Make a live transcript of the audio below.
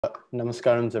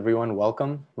Namaskaram, everyone.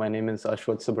 Welcome. My name is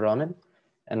Ashwat Subramanian,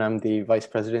 and I'm the Vice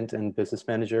President and Business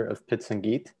Manager of Pitt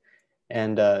Sangeet.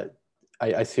 And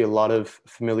I see a lot of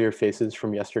familiar faces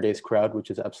from yesterday's crowd, which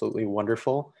is absolutely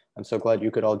wonderful. I'm so glad you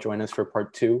could all join us for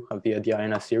part 2 of the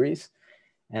Adhyayana series.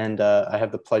 And I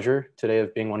have the pleasure today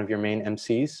of being one of your main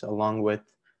MCs, along with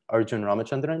Arjun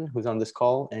Ramachandran, who's on this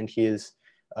call, and he is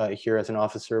here as an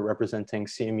officer representing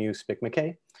CMU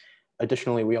SPICMACAY.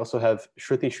 Additionally, we also have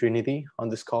Shruti Srinidhi on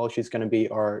this call. She's going to be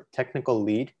our technical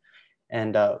lead.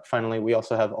 And finally, we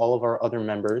also have all of our other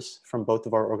members from both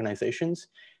of our organizations.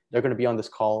 They're going to be on this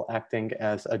call acting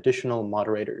as additional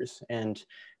moderators. And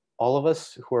all of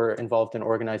us who are involved in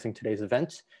organizing today's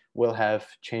event will have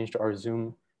changed our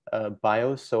Zoom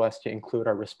bios so as to include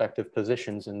our respective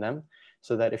positions in them,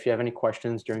 so that if you have any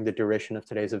questions during the duration of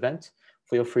today's event,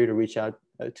 feel free to reach out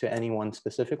to anyone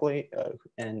specifically,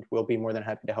 and we'll be more than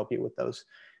happy to help you with those,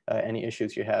 any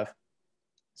issues you have.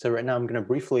 So right now I'm going to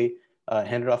briefly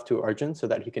hand it off to Arjun so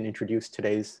that he can introduce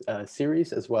today's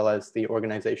series as well as the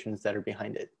organizations that are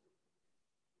behind it.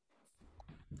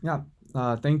 Yeah,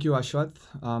 thank you, Ashwat.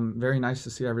 Very nice to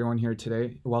see everyone here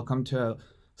today. Welcome to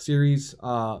series,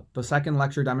 the second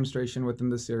lecture demonstration within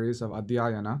the series of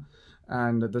Adhyayana.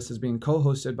 And this is being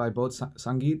co-hosted by both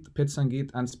Sangeet, Pitt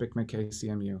Sangeet, and SPICMACAY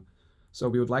CMU. So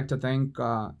we would like to thank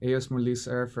A.S Murali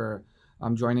sir for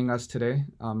joining us today.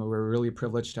 We're really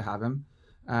privileged to have him.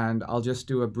 And I'll just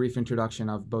do a brief introduction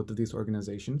of both of these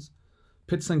organizations.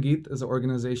 Pitt Sangeet is an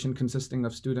organization consisting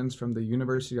of students from the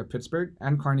University of Pittsburgh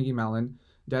and Carnegie Mellon,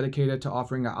 dedicated to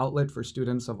offering an outlet for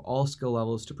students of all skill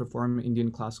levels to perform Indian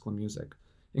classical music,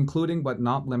 including but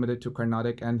not limited to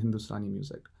Carnatic and Hindustani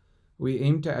music. We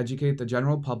aim to educate the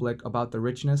general public about the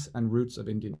richness and roots of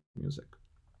Indian music.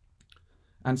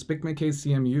 And SPICMACAY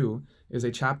CMU is a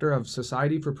chapter of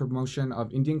Society for Promotion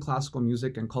of Indian Classical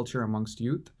Music and Culture amongst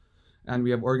youth. And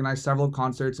we have organized several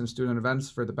concerts and student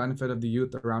events for the benefit of the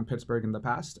youth around Pittsburgh in the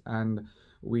past. And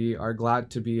we are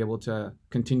glad to be able to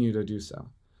continue to do so.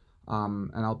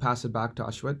 And I'll pass it back to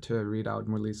Ashwat to read out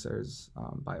Murali sir's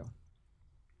bio.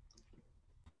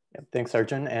 Yeah, thanks,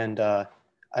 Arjun. And I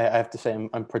have to say,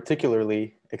 I'm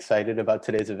particularly excited about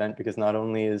today's event because not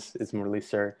only is Murali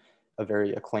sir a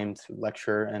very acclaimed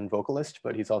lecturer and vocalist,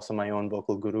 but he's also my own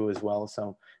vocal guru as well.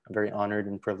 So I'm very honored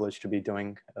and privileged to be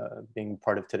being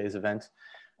part of today's event.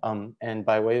 And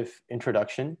by way of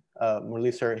introduction,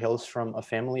 Murali sir hails from a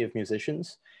family of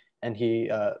musicians, and he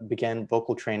began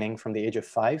vocal training from the age of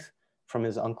 5 from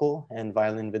his uncle and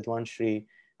violin vidwan Shri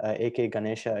A.K.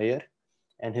 Ganesha Iyer.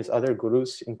 And his other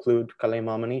gurus include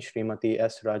Kalaimamani Srimati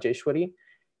S. Rajeshwari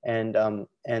and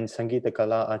Sangeeta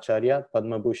Kala Acharya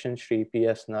Padma Bhushan Shri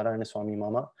P.S. Narayanaswamy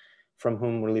Mama, from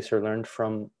whom Murali sir learned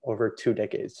from over 2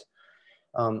 decades.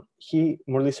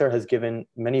 Murali sir has given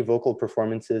many vocal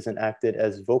performances and acted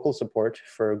as vocal support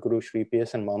for Guru Shri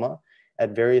P.S. and Mama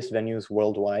at various venues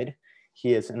worldwide.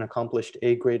 He is an accomplished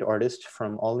A-grade artist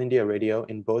from All India Radio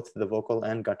in both the vocal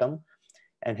and ghattam,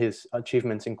 and his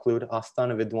achievements include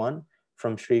Asthana Vidwan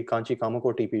from Shri Kanchi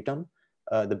Kamakoti Pitam,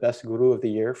 the Best Guru of the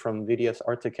Year from VDS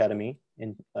Arts Academy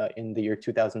in the year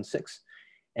 2006,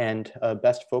 and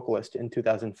Best Vocalist in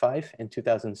 2005 and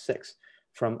 2006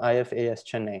 from IFAS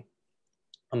Chennai,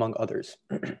 among others.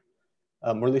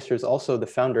 Murali sir is also the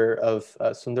founder of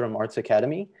Sundaram Arts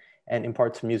Academy and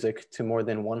imparts music to more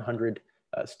than 100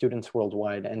 students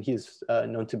worldwide, and he's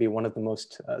known to be one of the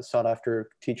most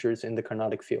sought-after teachers in the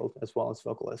Carnatic field, as well as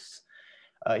vocalists.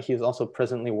 He is also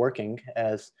presently working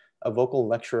as a vocal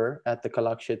lecturer at the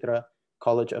Kalakshetra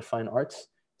College of Fine Arts.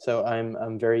 So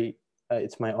I'm very,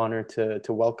 it's my honor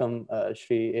to welcome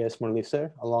Shri A.S Murali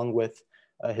sir, along with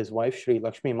his wife, Shri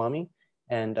Lakshmi Mami,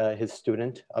 and his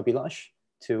student, Abhilash,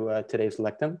 to today's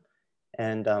Lec-Dem.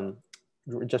 And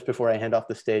just before I hand off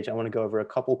the stage, I want to go over a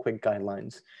couple quick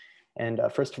guidelines. And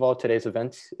first of all, today's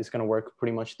event is going to work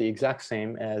pretty much the exact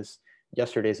same as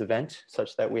yesterday's event,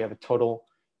 such that we have a total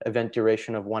event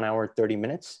duration of 1 hour, 30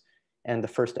 minutes. And the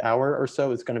first hour or so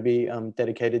is going to be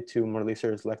dedicated to Murali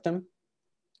sir's Lec-Dem.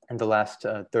 And the last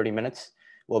 30 minutes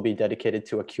will be dedicated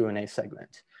to a Q&A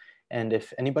segment. And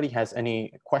if anybody has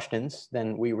any questions,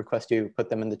 then we request you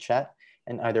put them in the chat,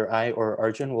 and either I or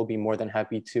Arjun will be more than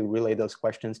happy to relay those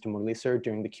questions to Murali sir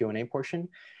during the Q&A portion.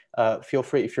 Feel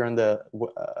free, if you're on the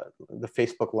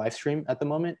Facebook live stream at the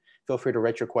moment, feel free to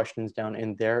write your questions down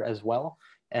in there as well.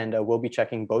 And we'll be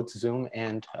checking both Zoom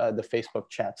and the Facebook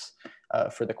chats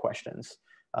for the questions.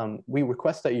 We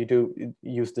request that you do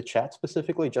use the chat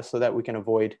specifically, just so that we can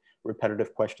avoid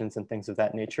repetitive questions and things of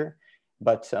that nature.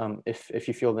 But if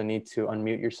you feel the need to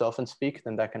unmute yourself and speak,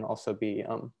 then that can also be,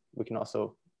 we can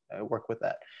also work with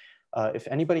that. If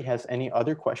anybody has any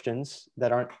other questions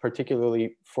that aren't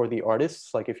particularly for the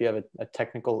artists, like if you have a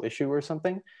technical issue or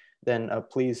something, then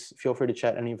please feel free to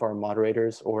chat any of our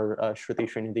moderators or Shruti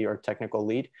Srinidhi, our technical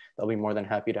lead. They'll be more than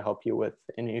happy to help you with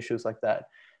any issues like that.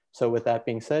 So with that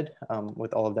being said,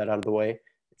 with all of that out of the way,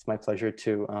 it's my pleasure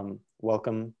to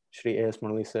welcome Shri A.S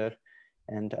Murali sir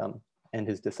and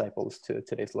his disciples to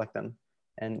today's Lec-Dem.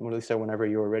 And Murali sir, whenever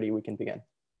you are ready, we can begin.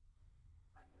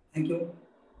 Thank you.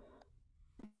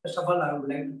 First of all, I would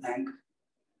like to thank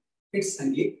Pitt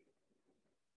Sangeet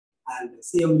and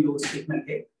CMU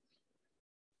SPICMACAY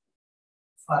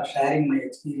for sharing my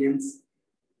experience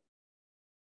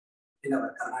in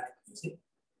our Carnatic music.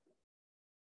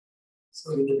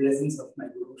 So with the blessings of my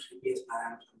Guru, Shri A.S Murali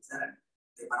and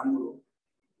the Param Guru,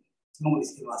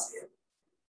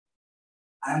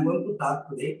 I am going to talk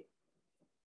today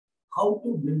how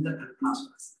to build the Kalpana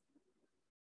Swaras.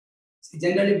 See,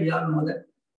 generally we all know that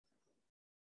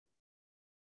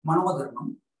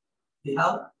Manodharmam, we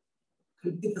have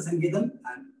Kalpita Sangeetam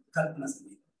and Kalpana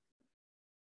Sangeetam.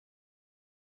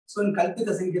 So in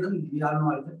Kalpita Sangeetam, we all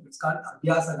know that it's called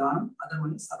Abhyasa Ganam, other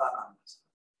one is Sada Ganam.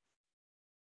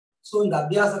 So in the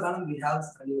Abhyasa Ganam, we have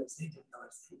Sthali Varsai, Janta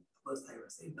Varsai, Apasthai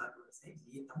Varsai, Dhatu Varsai,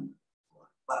 Geetam,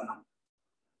 Varnam.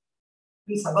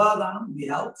 In Sabha Ganam, we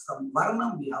have from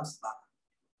Varnam, we have Sabha.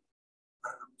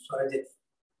 Varnam, Swara Jati.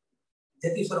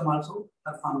 Jati Swaram also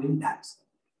performed in dance.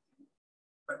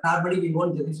 But normally we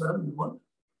won't Jati Swaram, we won't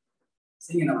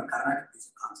sing in our Carnatic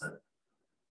music concert.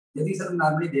 Jati Swaram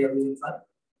normally they are using for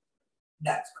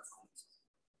dance performances.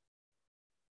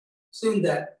 So in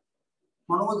that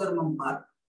Manodharmam part,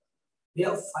 we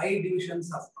have 5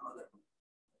 divisions of Manodharmam.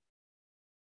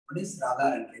 One is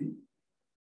Raga and Ring.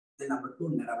 Then number 2,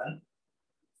 Neraval.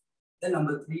 Then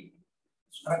number 3,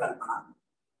 Swara Kalpana.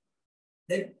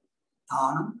 Then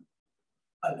Thanam,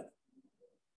 Pallavi.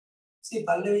 See,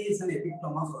 Pallavi is an epitome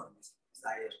of our music.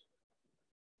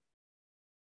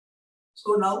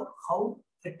 So now, how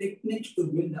the techniques to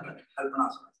build our Kalpana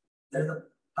Swaras. That is the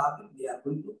topic we are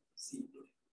going to see today.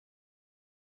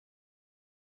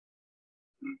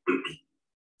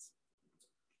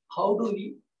 How do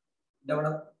we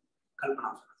develop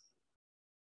Kalpana Swaras?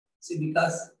 See,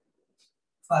 because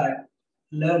for a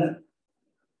learner,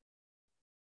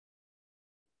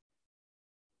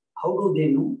 how do they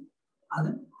know and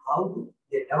then how do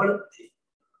they develop the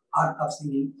art of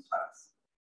singing swaras?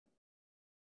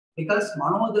 Because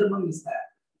Manodharmam is the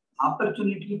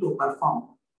opportunity to perform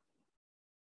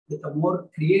with a more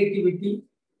creativity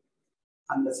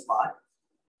on the spot,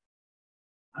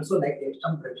 also like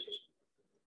extemporization,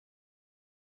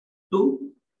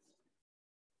 to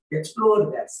explore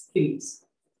their skills.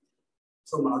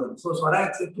 So Manodharmam. So Swara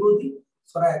exercise through the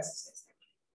Swara exercise.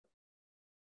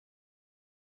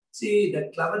 See, the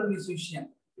clever musician,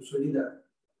 usually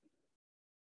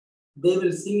they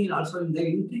will sing also in the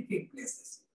intricate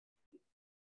places.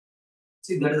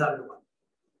 See, that is all the one.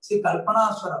 See,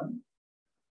 Kalpana Swaram,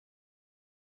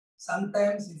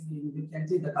 sometimes if we can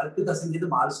see the Kalpita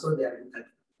Sangeetam also there in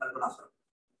Kalpana Swaram.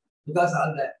 Because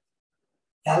all the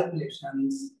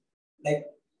calculations like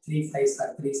 3 5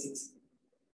 or 3 6,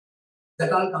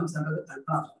 that all comes under the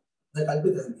Kalpana Swaram, the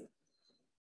Kalpita Sangeetam.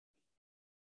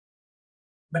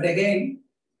 But again,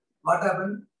 what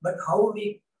happened? But how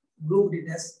we grouped it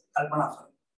as Kalpana Swaram?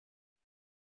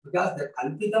 Because the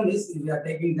Kalpitam is, if we are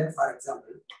taking that for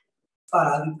example, for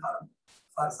Adhikaram,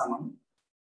 for Samam,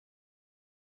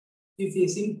 if we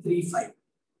sing 3 5,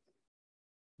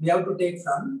 we have to take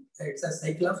from, it's a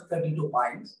cycle of 32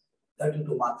 points,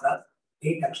 32 matras,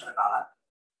 8 akshara kala.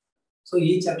 So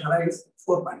each akshara is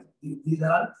 4 points. These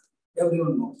are all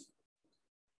everyone knows.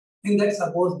 In that,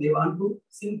 suppose they want to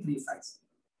sing 3 5s.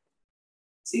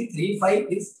 See, 3 5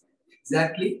 is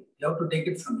exactly, you have to take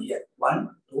it from here.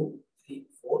 1, 2, 3,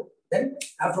 4. Then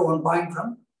after 1 point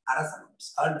from Arasanam,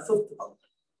 it's called the 5th pound.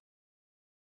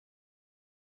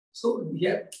 So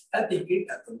here, that take it,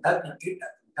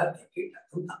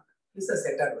 it's a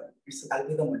settled one. It's a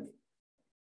Kalpitam only.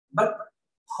 But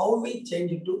how we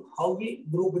change it to, how we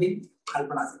group it in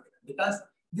Kalpana Sangeetam? Because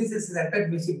this is settled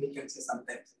music, we can say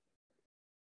sometimes.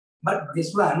 But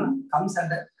this one comes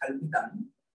under Kalpitam.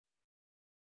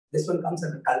 This one comes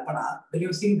under Kalpana. When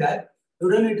you sing that, you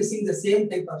don't need to sing the same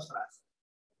type of swaras.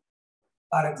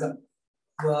 For example,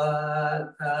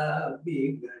 Vaka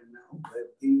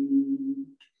Viganavati,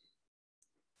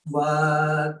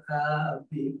 Vaka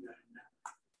Vigana.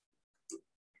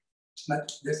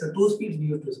 But there's a 2 speeds we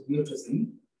have to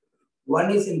sing.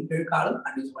 One is in third column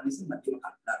and one is in Madhyama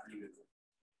column.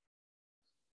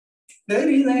 There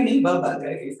is any Baba,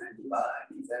 there is any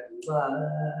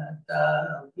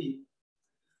Vaka.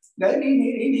 So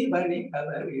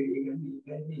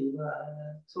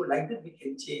like that we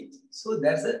can change. So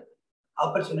there's an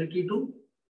opportunity to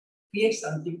create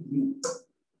something new.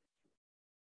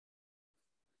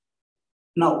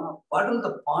 Now, what are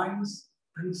the points,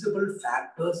 principal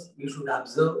factors we should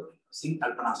observe using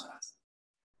Kalpana Swaras?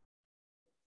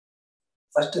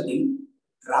 First thing,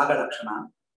 Raga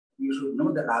Lakshana. You should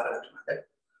know the Raga Lakshana. That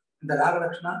in the Raga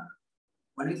Lakshana,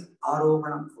 one is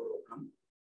Arohanam, Porohanam,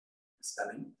 is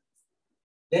coming.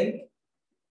 Then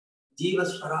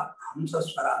Jivaswara,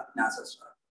 Hamsaswara,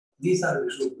 Nyasaswara. These are we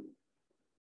should know.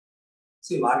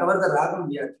 See, whatever the Ragam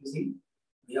we are choosing,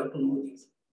 we have to know these.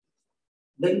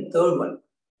 Then third one,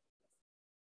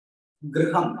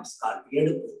 Griham is called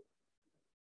Yedu.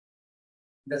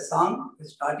 The song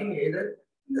is starting either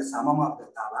in the Samam of the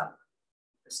Tala,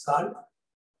 it's called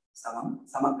Samam,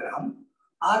 Samagraham,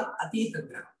 or Atita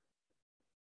Graham.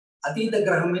 Atita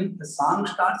Graham means the song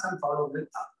starts and followed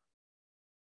with Tala.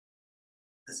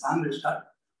 The song will start.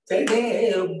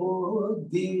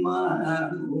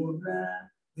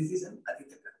 This is an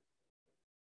Atita Graham.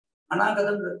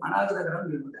 Anagata Graham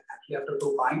will do that. Actually, after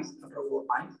 2 points, after 4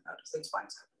 points, after 6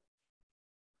 points.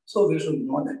 So we should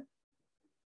know that.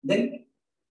 Then,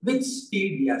 which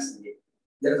speed we are singing?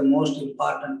 That is the most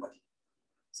important question.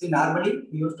 See, normally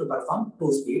we used to perform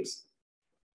 2 speeds.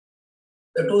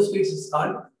 The 2 speeds is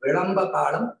called Vilamba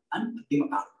Kalam and Madhyama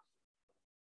Kalam.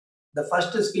 The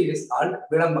first speed is called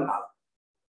Vilamba Kalam.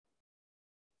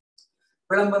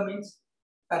 Vilamba means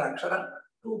per akshara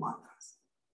 2 mantras.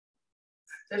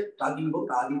 Just talking about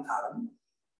Adi Thalam.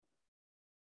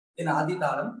 In Adi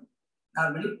Thalam,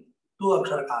 normally 2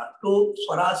 akshara, 2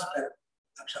 swaras per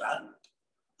akshara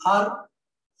or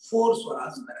 4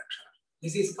 swaras per akshara.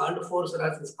 This is called 4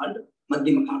 swaras is called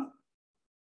Madhyama Kalam.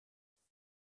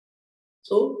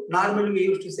 So normally we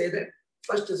used to say that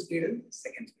first speed and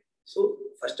second speed. So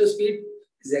first speed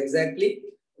is exactly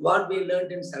what we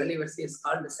learned in Sarali Versi is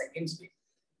called the second speed.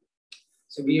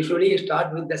 So we usually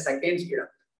start with the second speed.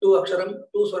 2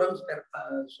 swarams per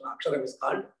aksharam is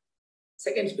called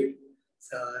second speed.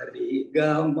 Sari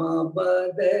gama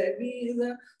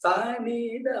badariza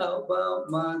sani da ba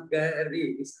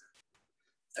magariza.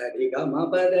 Sari gama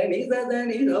badaniza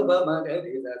dani da ba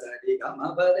magariza. Sari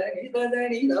gama badaniza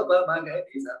dani da ba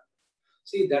magariza.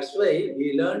 See, that's why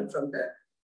we learn from the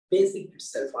basic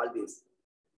itself all these.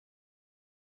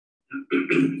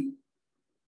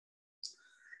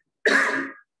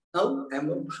 Now I am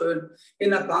going to show you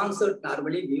in a concert.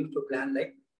 Normally we used to plan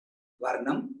like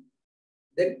Varnam,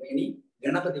 then any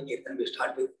Ganapati Kirtan. We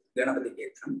start with Ganapati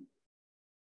Kirtan,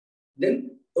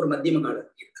 then or Madhyama Kala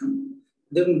Kirtan.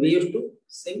 Then we used to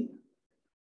sing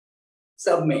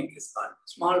sub-main is called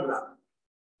small drama,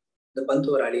 the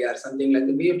Panturali or something like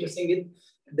that. We used to sing it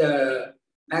the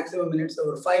maximum minutes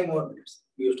or 5 more minutes.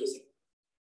 We used to sing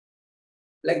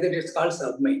like that. It's called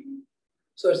sub-main.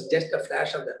 So it's just a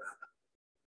flash of the raga.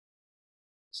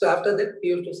 So after that, we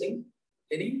used to sing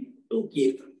any 2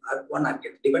 kirtan or 1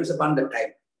 kirtan, depends upon the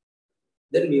time.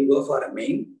 Then we go for a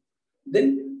main,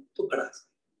 then Tukkadas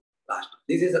last.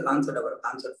 This is the concept of our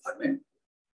concert format.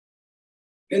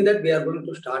 In that, we are going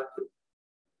to start with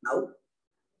now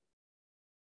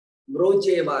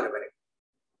Broche Varvare.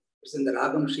 It's in the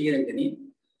Ragam Shri Ranjani.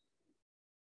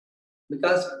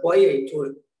 Because why I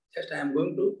chose, just I am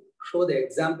going to show the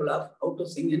example of how to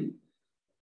sing in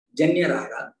Janya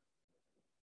Raga.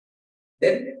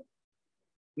 Then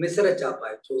Misra Chapa,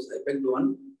 I chose, I picked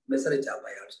one, Misra Chapa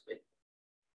I also picked.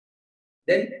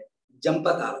 Then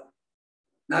Jampatala.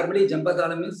 Normally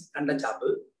Jampatala means Kanda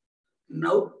Chapel.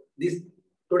 Now this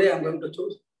today I am going to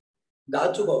choose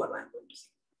Dachu Bhavan I am going to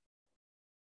sing.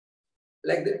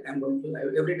 Like that I am going to,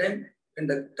 every time when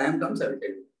the time comes I will tell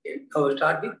you. Okay? I will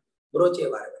start with Broche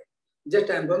Varvare.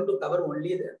 Just I am going to cover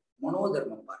only the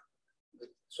Manodharmam part, the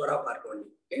Swara part only.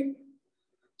 Okay?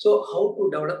 So how to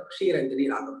develop Shri Ranjani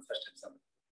Ragam first example.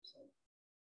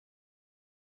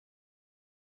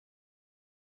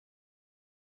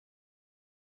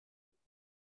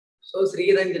 So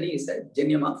Shri Ranjani is a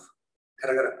Janyam of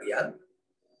Karagara Priya.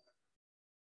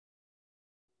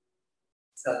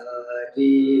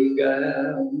 Sari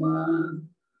Gama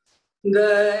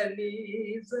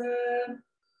Ganisa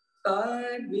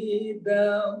Sani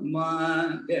Da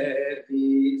Magarisa.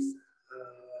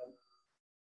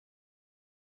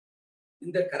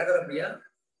 In the Karagara Priya,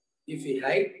 if we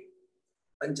hide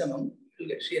Panchamam, you will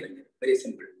get Shri Ranjani. Very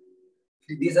simple.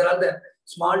 These are all the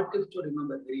small tips to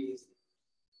remember very easily.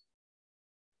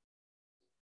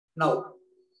 Now,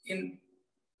 in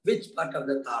which part of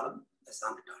the Talam the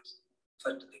song starts?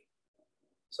 First thing.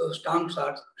 So, song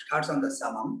starts on the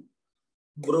Samam.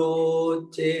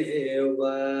 broche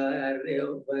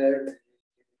revered,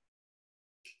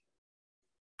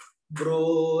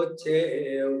 broche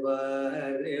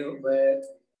revered,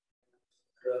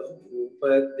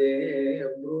 Prabhupade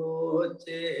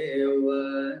broche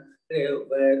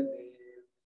revered.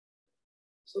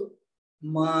 So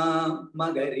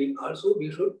magari, also we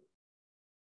should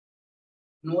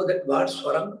know that what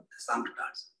swaram the song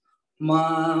starts.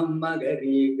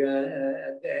 Magari ga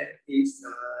is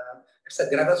it's a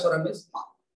graha swaram is ma.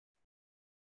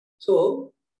 So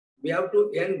we have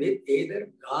to end with either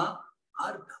ga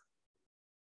or ga.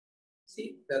 See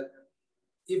that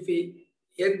if we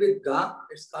end with ga,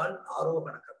 it's called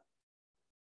arohana krama.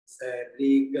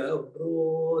 Sari ga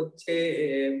broche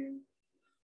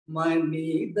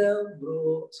mani da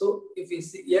bro. So if we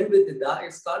end with da,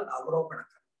 it's called avarohana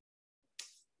krama.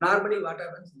 Normally, what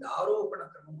happens? The Arohana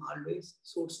Kramam always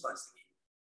suits for singing.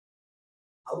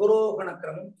 Avarohana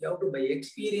Kramam, you have to, by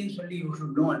experience only, you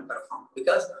should know and perform.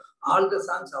 Because all the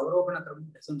songs, Avarohana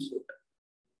Kramam doesn't suit.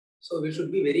 So we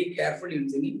should be very careful in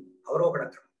singing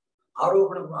Avarohana Kramam.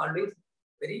 Arohana Kramam always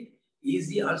very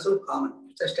easy, also common.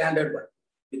 It's a standard one.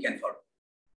 We can follow.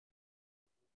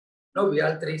 Now we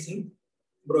all three sing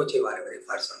Broche Varevare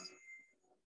first song.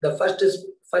 The first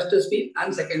speed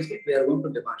and second speed we are going to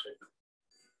demonstrate now.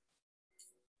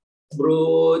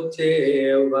 Broche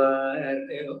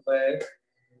varevare,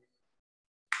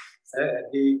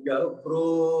 sadiga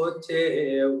broche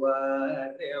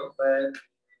varevare.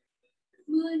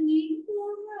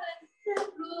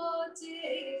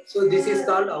 So this is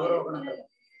called Avarohana Krama.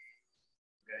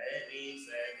 Gari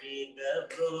sadiga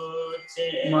broche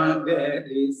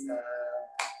magari sa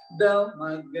da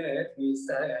magari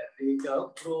sadiga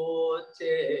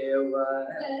broche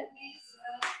varevare.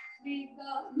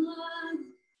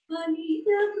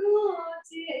 Manida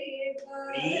broche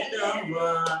Nidama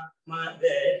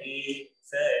madari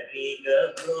sariga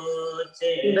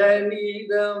broche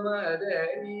Danida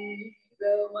madari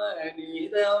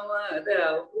Damanida mada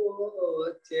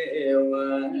broche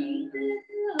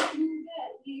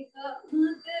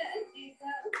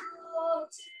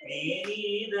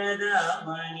Nida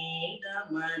damanida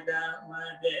mada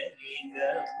madariga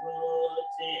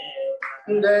broche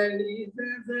Dalida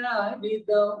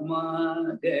Dalida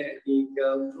Madariga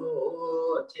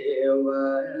Brochewa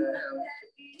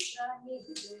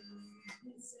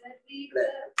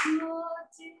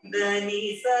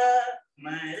Danisa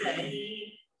Madari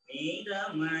Nida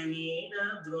Manida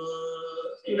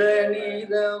Broche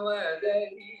Danida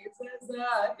Madari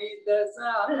Sadida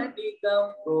Sadida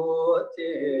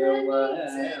Brochewa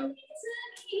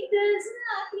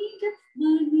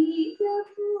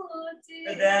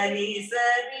Dani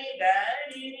sari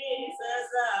dani sa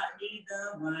di da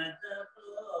mata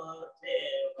broche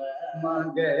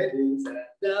magari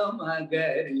sa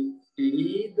magari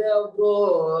di da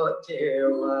broche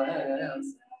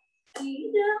di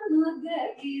da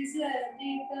magari sa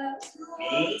di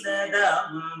da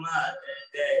mama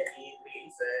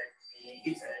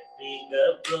di da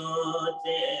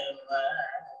broche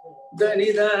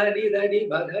Dani dani dani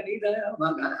magari da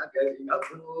magari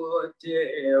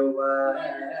approchewa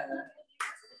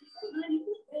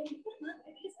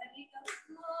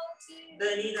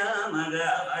Dani da maga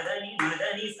madani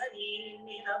madani sani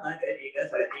ni da magari ga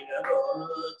sani ga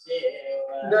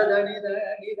approchewa Dani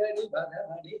dani dani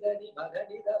magari dani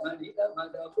magari da mani da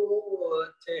maga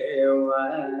approchewa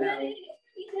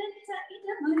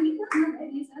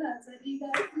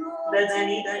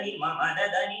Dani dani mama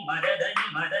dani madani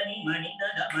madani mani da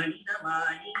mani da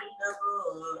mani da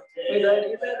broche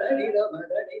dani dani da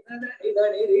madani dani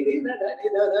dani ri da dani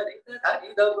da dani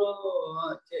da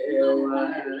broche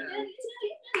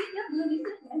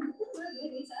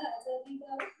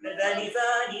dani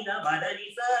dani da madani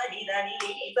dani dani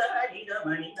dani da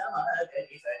mani da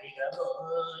magari sari ga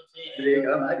broche re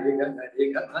ga madani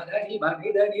mani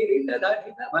dani ri da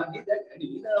dani da mani da dani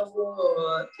da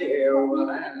broche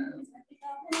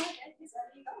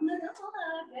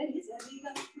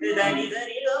Dani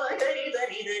dani do dani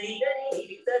dani dani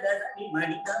dani da dani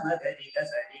mani da magari ka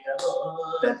sari ga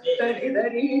broche dani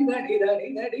dani dani dani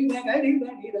dani magari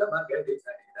dani da magari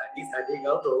sari dani sari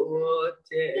ga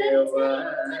broche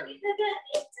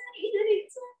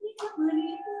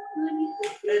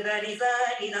dani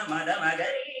dani da mada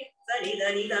magari sari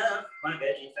dani da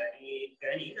magari sari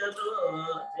gani da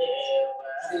broche.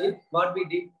 See what we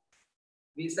did?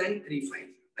 We sang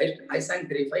 3-5. I sang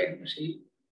 3-5 and she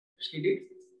did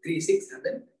 3-6 and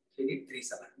then she did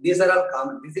 3-7. These are all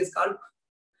common. This is called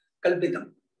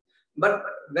Kalpitam. But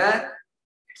where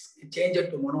it's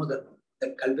changed to Manodharmam, the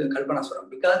Kalpana Swaram,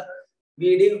 because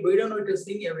we don't know to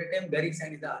sing every time Gari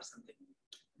Sanida or something.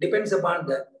 depends upon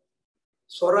the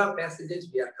Swara passages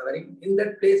we are covering. In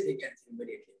that place, we can sing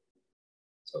immediately.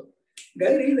 So,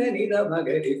 Gari da ni da ma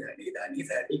gari da ni da ni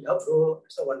sa ni da bro.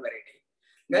 So one variety.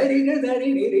 Gari da da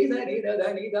ni ri da ni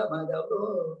da ni da ma da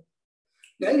bro.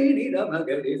 Gari ni da ma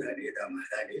gari da ni da ma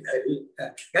da ni da ri.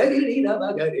 Gari ni da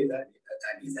ma gari da ni da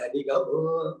ni sa ni ga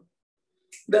bro.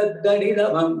 Da ni da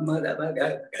ma da ma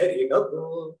gari ga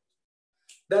bro.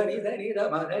 Da ni da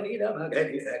ma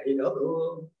gari sa ni ga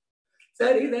bro.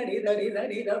 Sari da ni da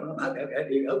ma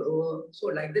gari ga bro. So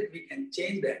like that we can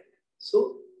change that.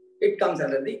 So it comes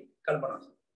under the Kalpana.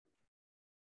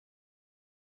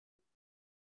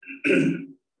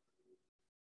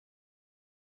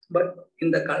 But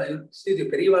in the see the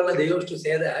Perivala, they used to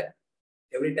say that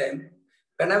every time,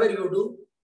 whenever you do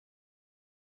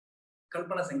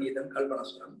Kalpana Sangeetam, Kalpana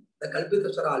Swaram, the Kalpita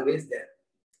Swara are always there.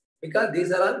 Because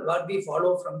these are all what we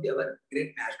follow from our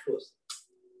great masters.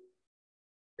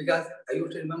 Because I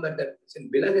used to remember that it's in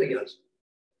Bilagari also.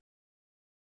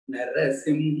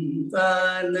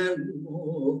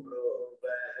 Narasimhanamo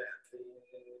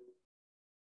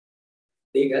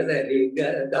Diga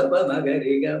riga daba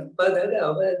magariga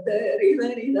padaga vada riga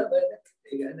riga vada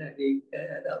diga riga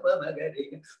daba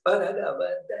magariga padaga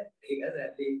vada diga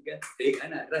riga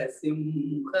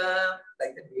narasimha,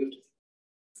 like that we used to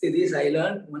see. This I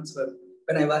learned once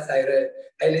when I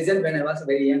listened when I was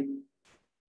very young.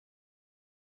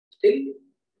 Still,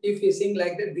 if you sing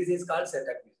like that, this is called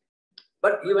setup.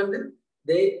 But even then,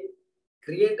 they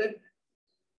created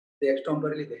the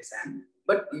extemporally they sang.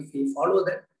 But if we follow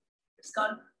that, it's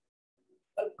called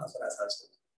Kalpana Swaras also.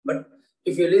 But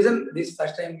if you listen this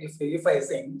first time, if I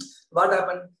sing, what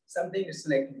happened? Something is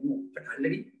like new, but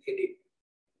already they did.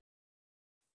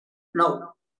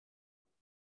 Now,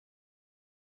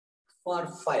 for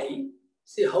 5,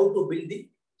 see how to build the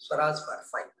swaras for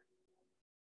 5.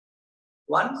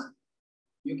 Once,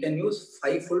 you can use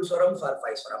 5 full swarams for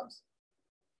 5 swarams.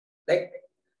 Like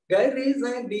Gari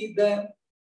sa di da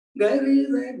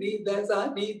sa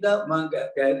di da ma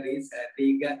gari sa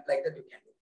di ga, like that you can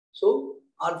do. So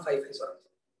all 5 swarams.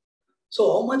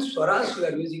 So how much swaras you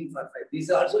are using for 5? This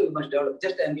also you must develop.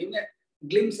 Just I am giving a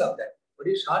glimpse of that.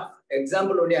 Very short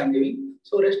example only I am giving.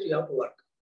 So rest you have to work.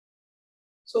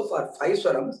 So for 5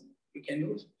 swarams, you can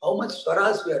use how much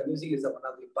swaras we are using is one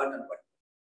of the important part.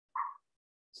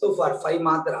 So for 5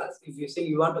 matras, if you sing,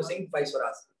 you want to sing 5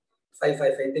 swaras. 5,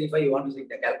 5, 5, 3, 5, you want to sing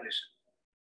the calculation.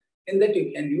 In that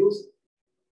you can use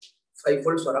 5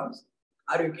 full swarams,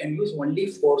 or you can use only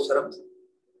 4 swarams,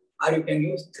 or you can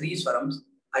use 3 swarams,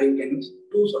 or you can use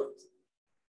 2 swarams.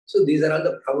 So these are all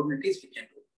the probabilities we can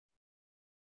do.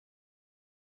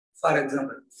 For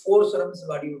example, 4 swarams,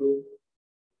 what do you do?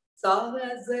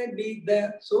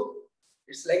 So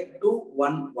it's like 2,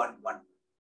 1, 1, 1.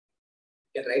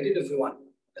 You can write it if you want.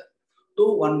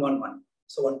 2, 1, 1, 1.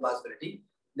 So one possibility.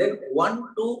 Then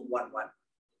 1, 2, 1, 1.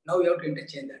 Now you have to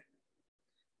interchange that.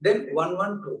 Then 1,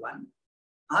 1, 2, 1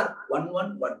 or 1,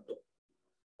 1, 1, 2.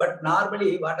 But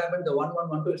normally what happens, the 1, 1,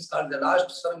 1, 2 is called, the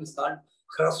last swaram is called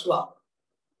Hraswa.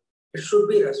 It should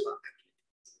be Hraswa.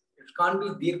 It can't be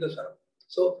Dirgha swaram.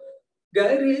 So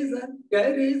Gari sa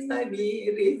ni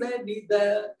ri sa ni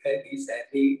da gari sa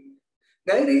ri.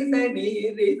 Gari sa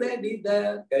ni ri sa ni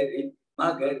da gari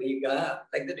ma gari ga.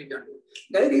 Like that you can do.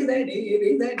 Gari sa ni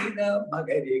ri sa ni da ma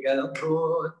gari ga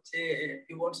broche.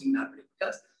 You won't sing normally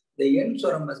because the end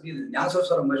swaram must be, the nyasa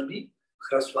swaram must be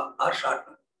Hraswa or short.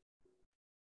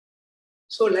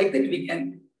 So like that we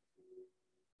can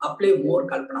apply more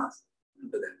kalpanas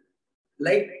into that.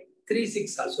 Like 3,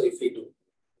 6 also if we do.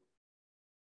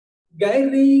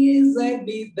 Gari is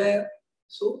the.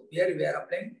 So here we are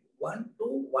applying 1,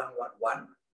 2, 1, 1, 1.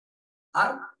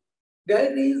 Or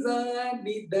Gari is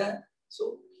the.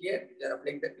 So here we are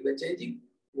applying that. We are changing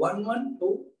 1, 1,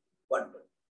 2, 1, 2.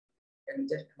 Can you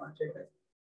just demonstrate that?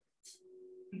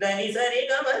 For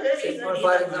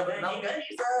example, now.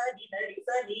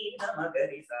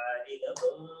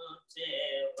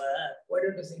 Why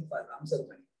don't you sing for Ramsar?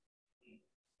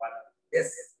 Yes.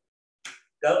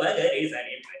 Gavagari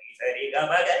sani bari sari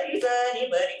gavagari sani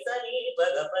bari sani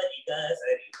bagaparika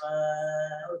sari pa.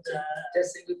 Just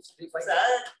sing it 3, 5.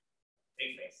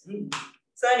 3, 5.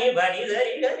 Sani bari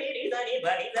sari gari sani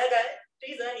bari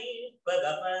sagari sani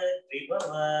bagapari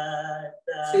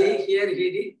pavata. See here he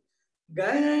did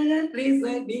Gayatri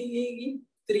sani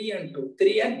 3 and 2,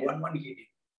 3 and 1, 1 he did.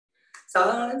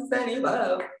 Sa sani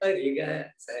ba pariga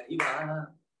sari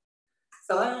ba.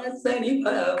 Sa sani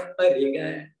ba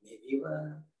pariga.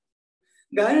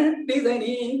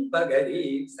 Gandhidani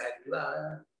Pagari Sariva.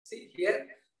 See here,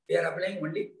 we are applying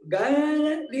only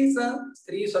Gandhisa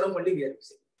 3 swaram only we are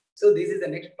using. So this is the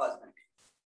next possibility.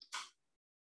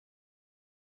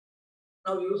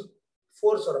 Now we use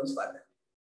 4 swarams for that.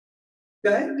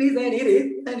 Gayatri zani re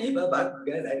zani ba ba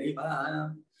ga zani ba.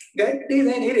 Gayatri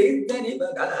zani re zani ba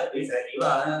ga zani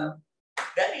ba.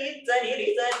 Gari zani re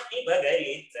zani ba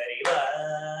gari zani ba.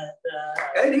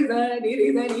 Gari zani re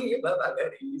zani ba ba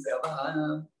gari zaba.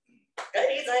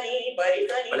 Gari zani bari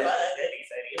zani ba gari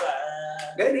zani ba.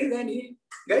 Gari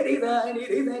zani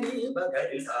re zani ba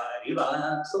gari zani ba.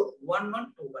 So 1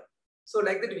 1 2 1. So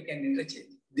like that we can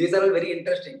interchange. These are all very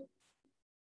interesting.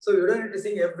 So you don't need to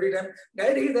sing every time.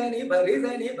 Gari zani bari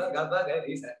zani ba ga ba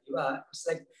gari zani ba. It's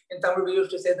like in Tamil we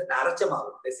used to say that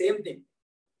arachamavu, the same thing.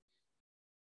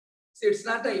 See, it's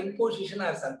not an imposition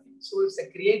or something. So it's a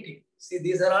creative. See,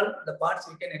 these are all the parts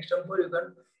you can extempore.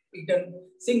 You can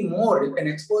sing more. You can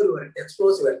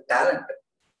expose your talent.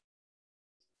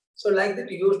 So like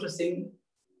that, you used to sing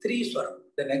 3 swaram,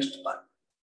 the next part.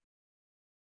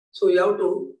 So you have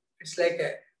to. It's like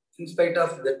in spite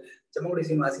of the Chamagudi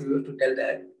Simasi, you used to tell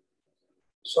that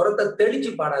swarata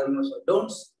thedichi paadadinu. So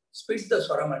don't split the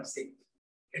swaram and sing.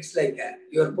 It's like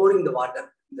you are pouring the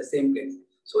water in the same place.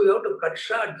 So you have to cut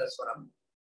short the swaram,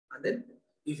 and then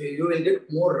if you will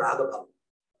get more raga bhav.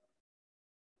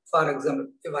 For example,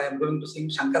 if I am going to sing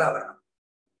Shankaravarnam,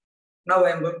 now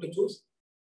I am going to choose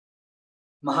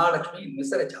Mahalakshmi in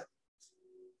Misaracha.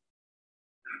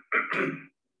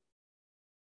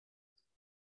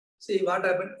 See what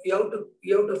happened? You have to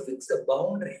fix a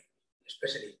boundary,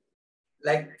 especially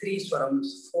like 3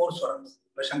 swarams, 4 swarams.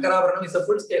 But Shankaravarnam is a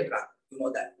full scale rag. You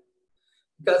know that.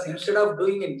 Because instead of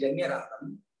doing in Janya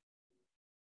Ragam,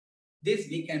 this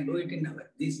we can do it in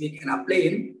this we can apply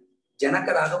in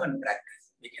Janaka Ragam and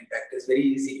practice. We can practice very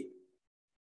easily.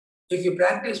 If you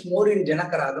practice more in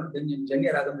Janaka Ragam, then in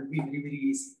Janya Ragam will be very, very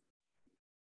easy.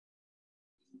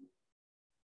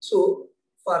 So,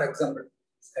 for example,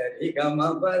 like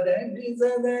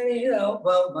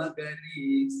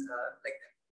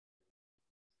that.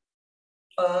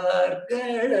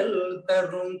 Parkadal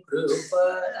tarum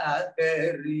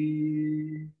krupakari.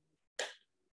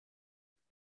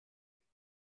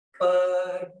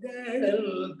 Parkadal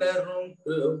tarum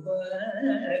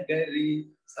krupakari.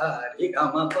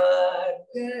 Sarigama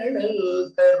parkadal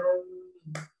tarum.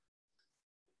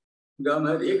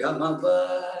 Gamarigama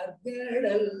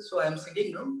parkadal. So I am singing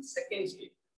now second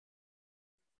speed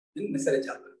in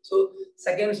Misarachapu. So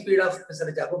second speed of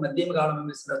Misarachapu, Madhyam Galam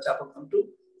Misarachapu come to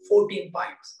 14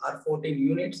 points or 14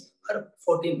 units or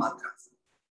 14 matras.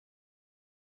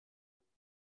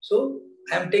 So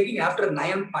I am taking after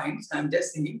 9 points, I am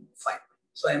just singing 5.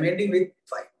 So I am ending with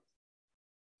 5.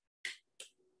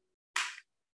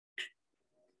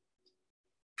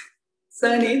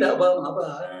 Sani dabam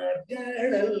abar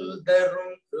gadal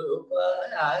darum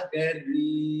krupakari.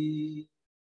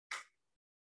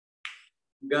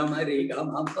 Gamari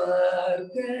gamapar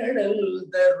gadal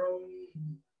darum.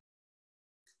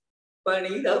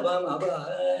 Panidabam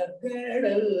abar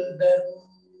gadal darum.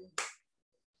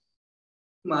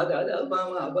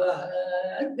 Madadabam abar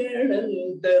gadal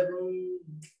darum.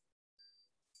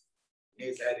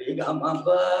 Nisari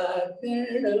gamapar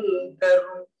gadal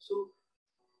darum. So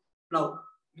now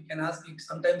we can ask you,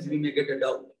 sometimes we may get a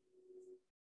doubt.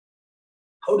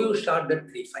 How do you start that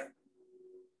 3-5?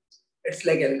 It's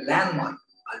like a landmark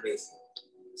always.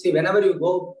 See, whenever you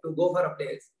go for a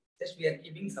place, just we are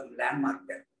keeping some landmark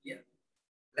there. Yeah.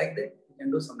 Like that, you can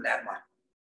do some landmark.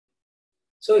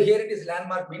 So here it is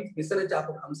landmark means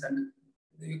Misarachapu comes and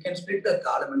you can split the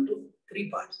column into 3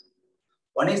 parts.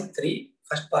 One is 3,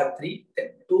 first part 3,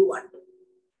 then 2, 1, 2.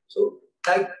 So,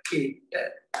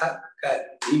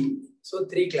 so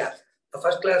 3 claps. The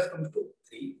first clap comes to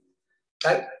 3.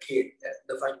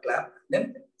 The first clap.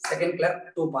 Then second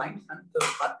clap 2 points and third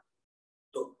part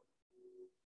 2.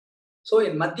 So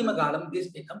in Madhyama Galam, this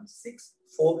becomes 6,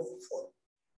 4, 4.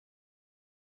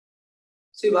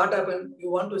 See what happened?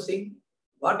 You want to sing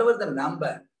whatever the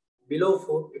number below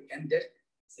 4, you can just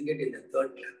sing it in the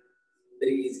third clap.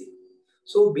 Very easy.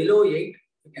 So below 8,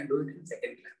 you can do it in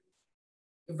second clap.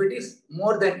 If it is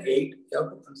more than 8, you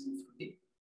have to come sing from the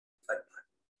third part.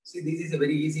 See, this is a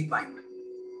very easy point.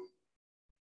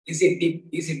 Easy tip,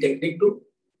 easy technique to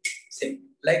sing.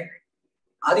 Like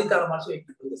Aditaram also, you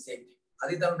can do the same thing.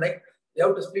 Aditaram, like you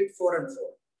have to split 4 and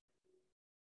 4.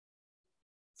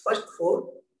 First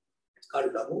 4, it's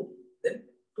called Lahu, then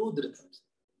 2 Dritams.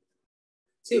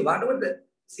 See,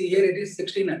 see here it is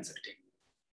 16 and 16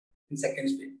 in second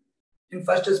speed. In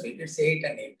first speed, it's 8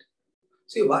 and 8.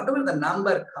 See, whatever the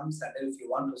number comes under, if you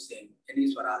want to sing any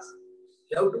swaras,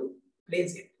 you have to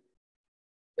place it.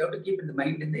 You have to keep in the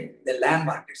mind in the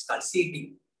landmark. It's called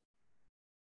seating.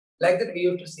 Like that, we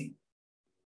have to sing.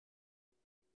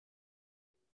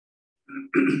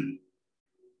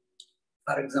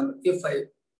 For example, if I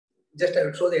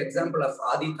will show the example of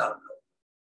Adi Tal.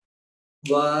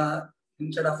 Va,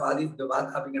 instead of Adi, the Va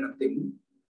having nothing.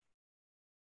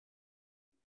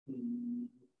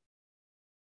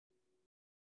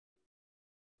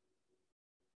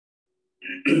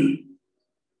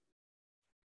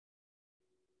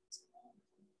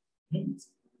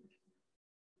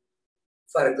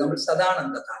 For example,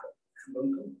 Sadananda Tal. I'm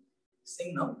going to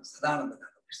sing now Sadananda Tal.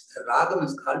 The ragam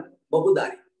is called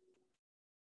Bahudari.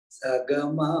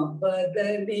 Sagama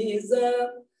Badaniza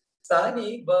Sani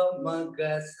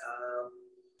Bamagasa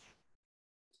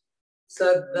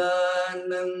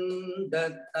Sadananda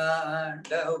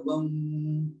Tadavam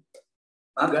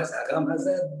Magasagama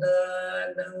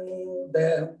Sadananda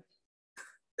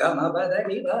Gama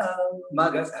Badaniva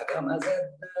Magasagama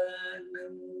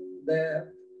Sadananda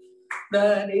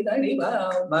Dani Daniva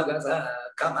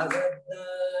Magasagama Sadananda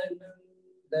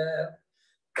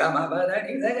Kama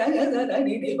badani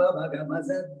dani di baba kama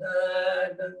zadda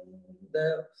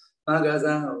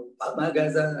magaza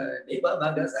magaza di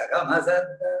baba gaza kama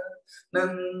zadda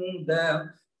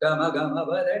nanda kama kama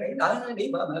badani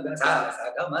dani baba gaza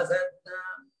kama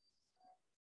zadda.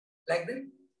 Like that.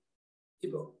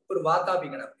 For Vata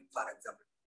Bigana, for example,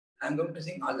 I'm going to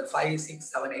sing all the 5, 6,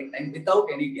 7, 8, 9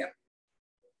 without any gap.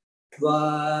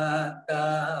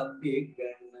 Vata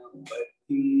Bigana.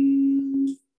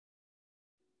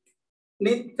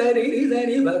 Nittari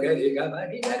Zani Bagari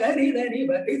Gabani Bagari Zani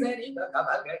Bari Zani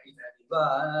Bagabagari Zani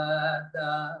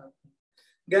Vada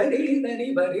Gari Zani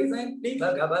Bari Zani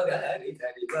Bagabagari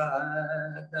Zani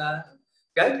Vada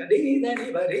Gari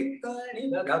Zani Bari Zani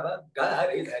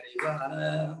Bagabagari Zani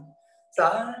Vada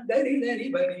Sa Gari Zani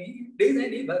Bari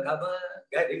Zani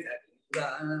Bagabagari Zani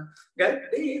Vada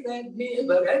Gari Zani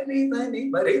Bagari Zani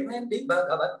Bari Zani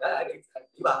Bagabagari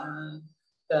Zani Vada.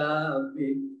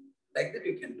 Like that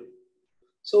you can do.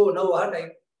 So now what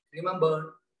I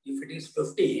remember, if it is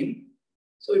 15,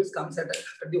 so it comes at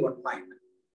 1 point.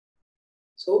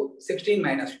 So 16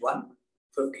 minus 1,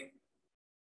 15.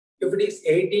 If it is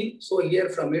 18, so here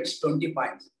from it's 20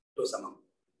 points to sum.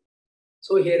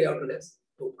 So here you have to less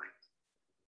 2 points.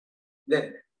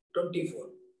 Then 24.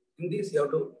 In this you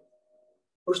have to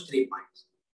push 3 points.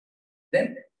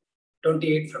 Then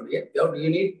 28 from here. You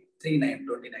need 3, 9,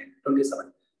 29,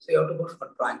 27. So you have to push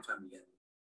 1 point from here.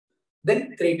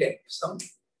 Then 310.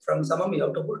 From summum you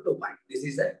have to put 2 points. This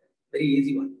is a very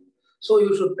easy one. So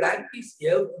you should practice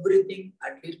everything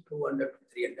at least 200 to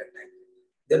 300 times.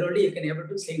 Then only you can be able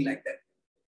to sing like that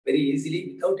very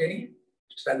easily without any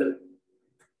struggle.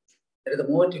 That is the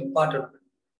most important.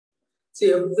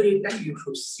 See, every time you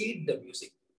should seed the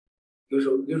music.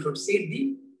 You should seed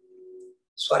the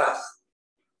swaras.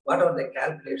 What are the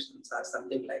calculations or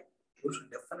something like? You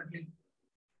should definitely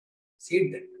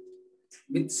seed that.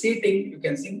 With seating, you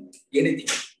can sing anything.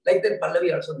 Like that,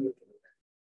 Pallavi also you have to do that.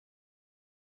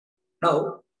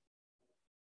 Now,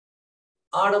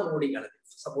 Adamodi Galati.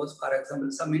 Suppose, for example,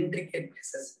 some intricate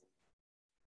places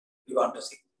you want to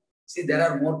sing. See, there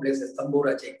are more places.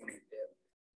 Tambura Chekuni there.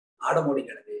 Adamodi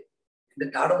Galati. In the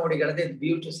Adamodi Galati, we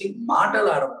used to sing Matal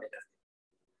Adamodi Galati.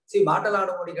 See, Matal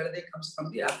Adamodi Galati comes from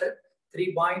the after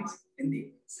 3 points in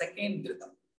the second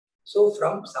rhythm. So,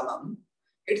 from Samam,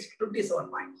 it's 27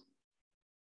 points.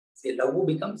 See, Lavu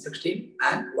becomes 16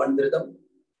 and 1 rhythm,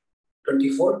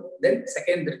 24, then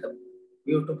second rhythm,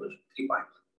 we have to push 3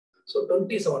 points. So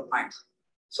 27 points.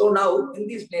 So now in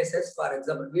these places, for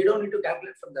example, we don't need to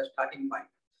calculate from the starting point.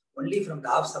 Only from the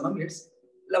half summum, it's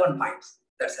 11 points.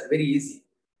 That's very easy.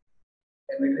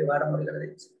 Can we try Adamodi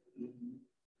Galate?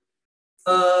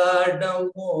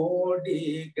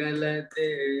 Adamodi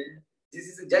Galate. This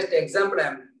is just an example I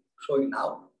am showing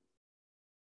now.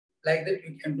 Like that,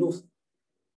 you can do.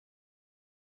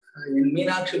 In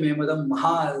Meenakshi Memadam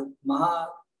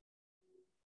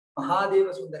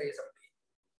Mahadeva Sundare Sapti.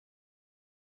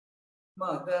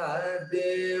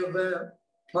 Mahadeva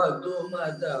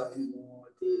Madhumadam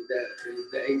Modida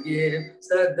Hridaye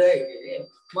Sadaye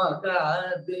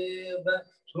Mahadeva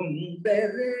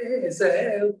Sundare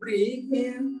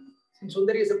Sapriya.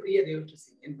 Sundare Sapriya they used to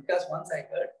sing. And because once I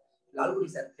heard Lalguri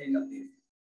sir saying of this.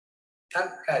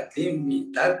 Takka Dimi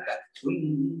Takka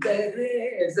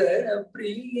Sundare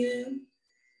Sapriya.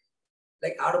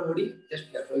 Like Adamodi, just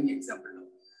we are showing example now.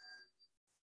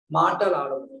 Matal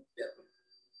Adamodi.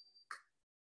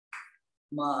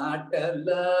 Matal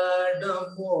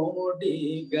Adamodi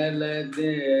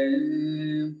Galade.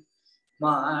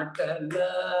 Matal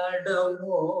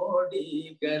Adamodi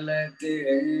Galade.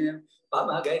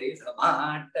 Pamagari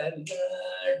Matal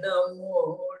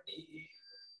Adamodi.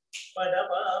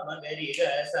 Padapa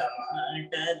Magariga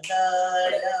Samatadamo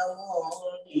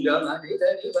Gamani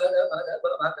Dari Bada Bada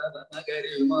Bada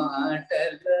Magari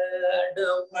Matadamo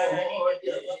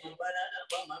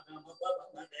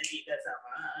Magariga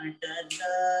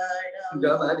Samatadamo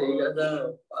Gamani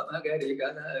Gada Magari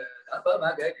Gada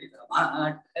Magari Matadamo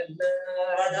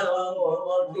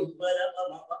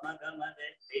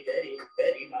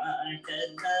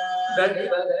Dari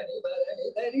Badani Badani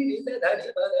Dari Nisa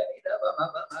Dari Badani Daba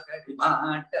Magari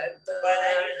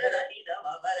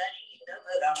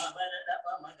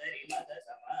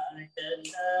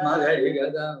Magari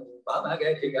Gada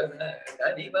Magari Gada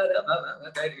Dari Bada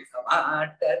Magari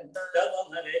Samatadamo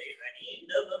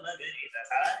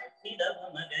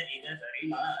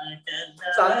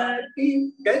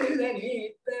Sati Gari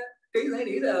Danita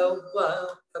Tidarida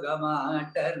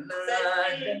Pagamatana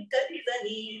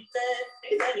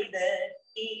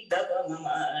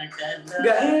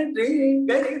Gari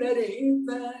Gari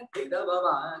Darita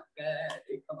Tidabamaka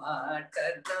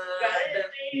Dikamatana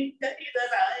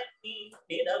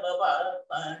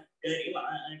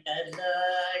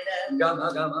Gama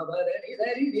Gama Badani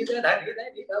Dari Nida Dari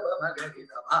Dari Daba Magari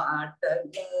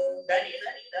Samatana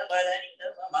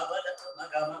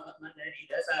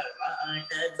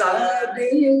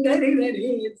Sadi Dari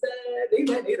Darita Dari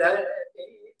Dari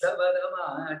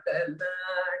Sabadamatana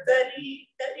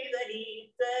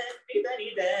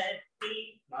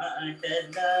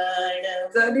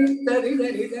Sadi Dari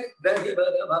Dari Dari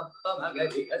Badamappa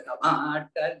Magari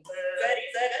Samatana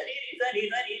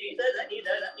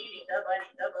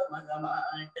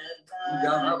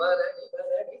Gama Badani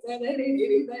Badani Dari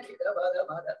Dari Dari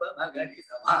Badamappa Magari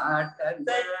Samatana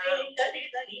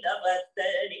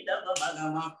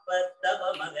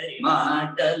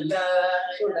Matala.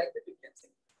 So like that you can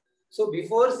sing. So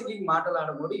before singing Matala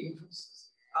Adamodi, you should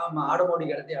Adamodi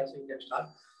Garati also you can start.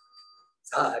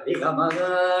 Sadi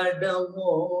Gamadamodi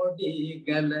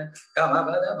Gala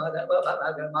Kamabada Mada Baba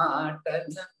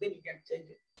Matala. Then you can change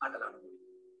it. Matala Adamodi.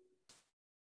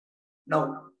 Now,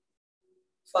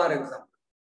 for example,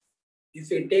 if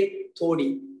we take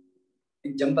Thodi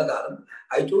in Jampagaram,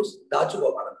 I choose Dachu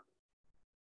Gopalam.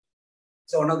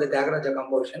 So one of the Tyagaraja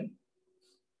composition.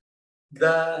 The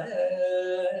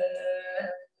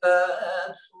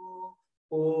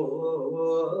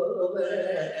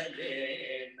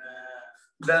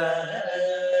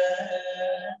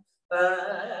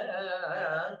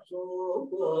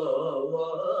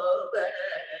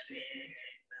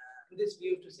this we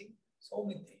have to sing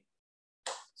Soumidri.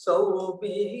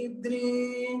 Soumidri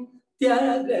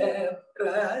Tyaga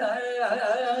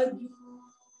Raju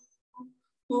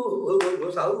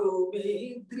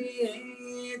Soumidri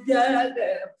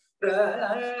Tyaga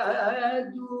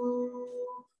Raju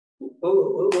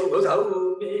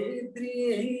Soumidri.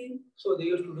 So they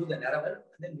used to do the Naravar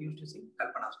and then we used to sing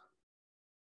Kalpana.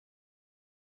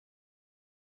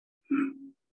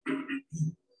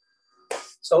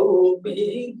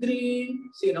 Soumidri.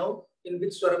 See now in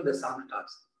which swaram the song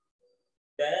starts.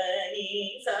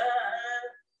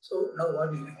 So now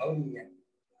what do you how do you end?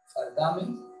 Sarda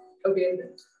means okay.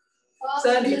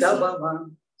 Sani Dabama.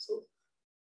 So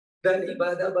Dani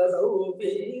Bada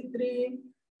Basaumidri.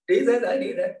 Risa Dani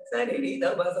Sani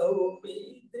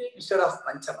Dabasaumidri. Instead of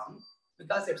Panchamam,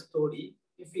 because it's Todi,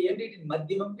 if we end it in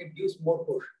Madhyamam, it gives more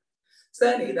portion.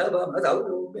 Sani Dabama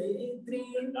Saumidri.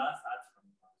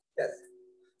 Yes.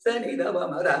 So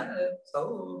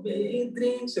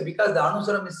because the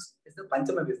Anusaram is the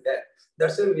Panchamam is there,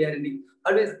 that's why we are ending.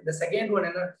 Always the second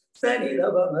one, so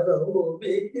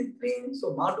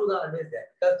Matuda always there.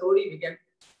 Because Thodi we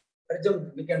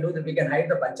can do that, we can hide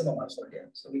the Panchamam also. Yeah?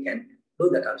 So we can do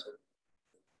that also.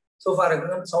 So for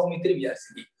example, Soumidri we are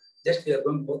singing. Just we are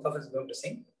going, both of us going to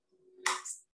sing.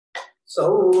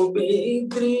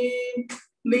 Soumidri.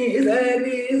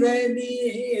 Nidari zani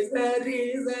zari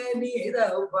zani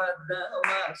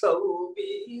rapadama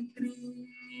Soumidri.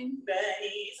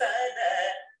 Dani sada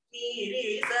niri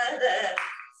sada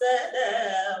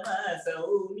sadama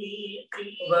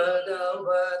Soumidri. Vada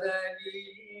vadani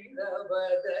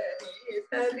rabadani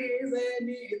zari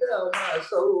zani rama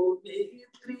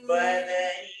Soumidri.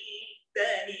 Vadani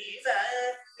dani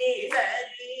zani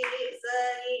zari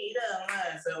zani rama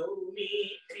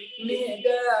Soumidri.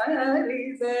 Nigari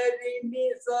zari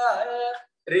nisa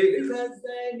risa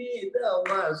zani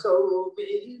rama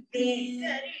Soumidri.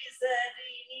 Nigari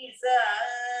zari nisa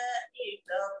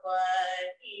nitapa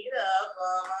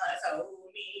nirapama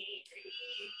Soumidri.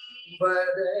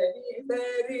 Badani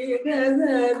dari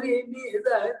nazari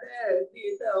nizari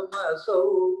rama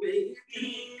Soumidri.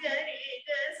 Nigari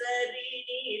zari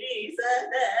niri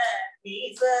sada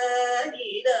nisa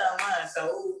nirama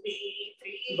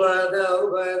Soumidri. Bada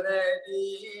bada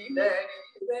di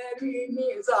dari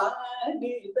ni sa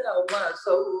ni da ma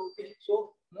so.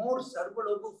 So more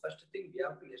Sarvalogu first thing we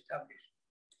have to establish.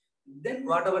 Then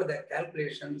whatever the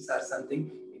calculations or something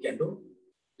we can do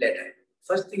later.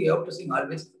 First thing you have to sing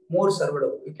always more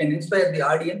Sarvalogu. You can inspire the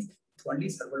audience with only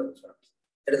Sarvalogu songs.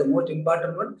 That is the most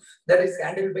important one. That is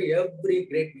handled by every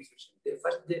great musician.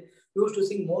 They used to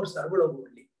sing more Sarvalogu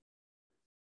only.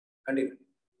 Continue.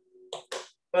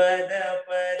 Pada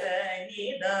pada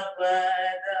ni da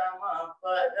pada ma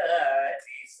pada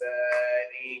ni sa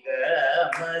ni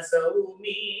ga ma so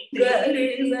mi ga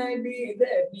re sa ni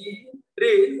da ni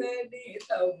re sa ni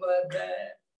da pada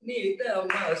ni da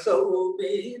ma so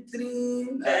mi tri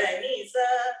da ni sa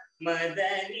ma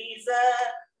da ni sa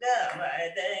ga ma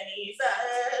da ni sa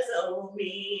so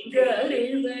mi ga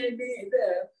re sa ni da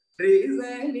re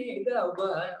sa ni da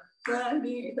ba sa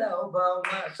ni da ba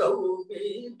ma so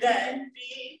mi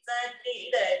Gayatri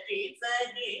sa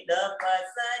ni da pa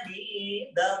sa ni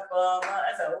da pa ma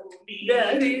so mi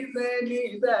ga re sa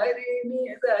ni da re ni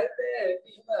da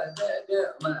ni ma da ga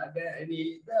ma ga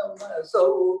ni da ma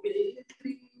so mi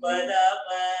tri pada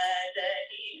pada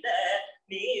ni da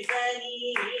ni sa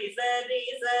ri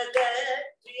sa ga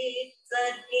tri sa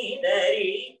ni da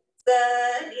ri sa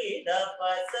ni da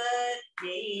pa sa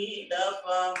ni da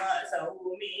pa ma so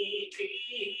mi tri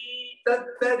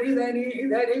Tattari dani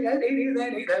dari dari dari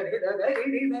dari dari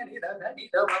dari dari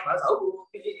da ma so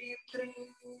mi tri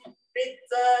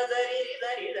Pizza dari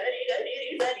dari dari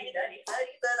dari dari dari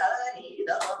dari dari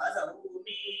da ma so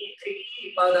mi tri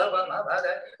pada ba ma ba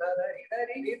dari dari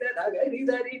dari dari dari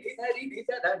dari dari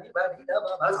dari da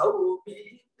ma so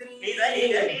mi tri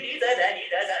dari dari dari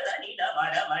dari da ma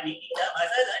da ma ni da ma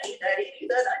sa dari dari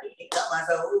dari da ma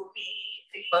so mi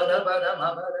pada pada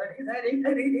ma ba dari dari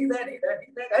dari dari dari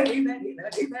dari dari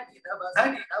dari da ma sa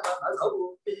ni da ma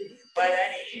so mi pada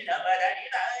ni da pada ni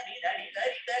dari dari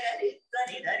dari dari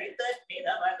dari dari dari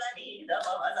da ma sa ni da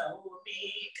ma so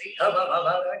mi da ma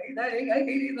ba dari dari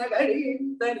dari dari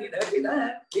dari dari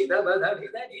da ma dari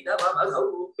dari da ma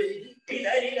so mi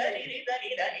dari dari dari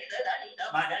dari dari da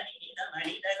ma da ni da ma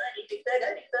ni da dari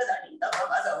dari dari da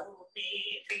ma so mi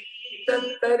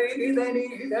Tantari dani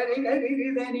dari dari dani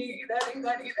dari dari dari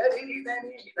dari dari dari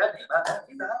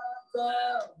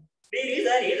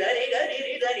dari dari dari dari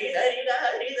dari dari dari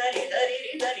dari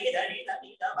dari dari dari dari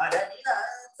da ma da ni da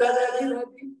sadari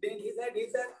dari dari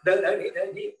dari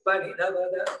dari pani da ba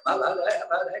da ma ba da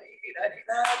ba dari dari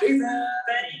dari dari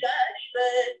dari dari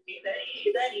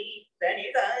dari dari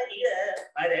dari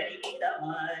ma da ni da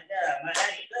ma da ma da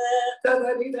ni da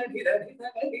sadari dari dari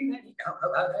dari dari ka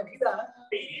ba dari da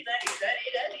dari dari dari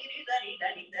dari dari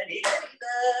dari dari dari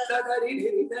da sadari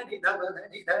dari dari da ba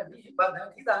dari dari ba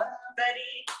dari da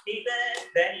dari ni da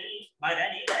dari ma da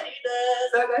ni dari da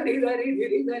sadari dari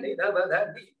dari da ba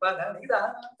dari ba dari da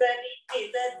dari ni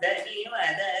da dari ma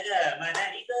da ga ma da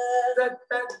ni da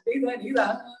sadari dari da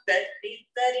dari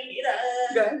dari ni da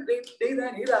gari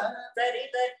dari da dari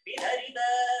dari dari da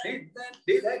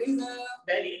dari da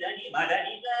dari dari ma da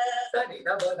ni da dari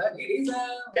da ba dari da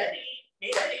dari ni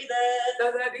dari da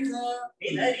sadari da ni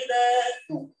dari da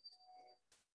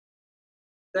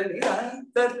dari da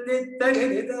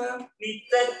dari da ni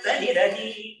dari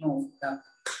dari no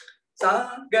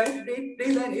sa gari dari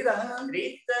da ni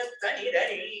dari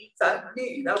dari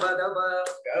sadi da ba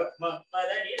ma ma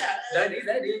da ni da dari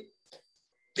dari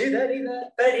dari da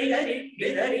dari dari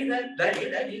dari da dari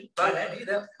dari ba dari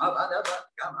da ma ba da ba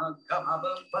kama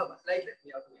ba like that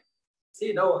we have to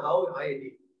see now how I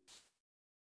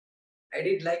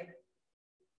did like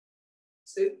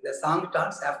see the song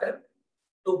starts after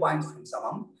 2 points from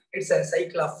samam. It's a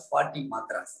cycle of 40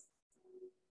 matras.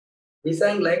 We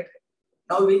sang like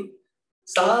now we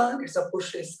sa it's a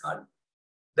push is called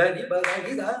dani ba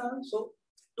dani da so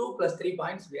 2 plus 3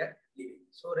 points we are leaving.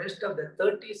 So rest of the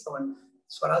 37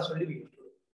 swaras only we used to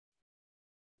do.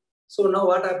 So now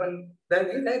what happened?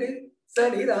 Dani dani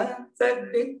sani da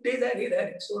sani dani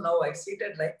dani. So now I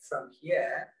seated like from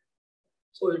here.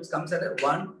 So it comes at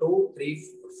 1, 2, 3,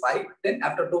 4, 5. Then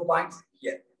after 2 points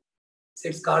here. So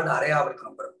it's called Adhyayana.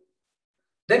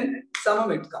 Then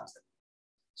samam it comes.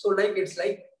 So like it's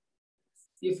like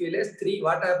if you less 3,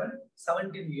 what happened?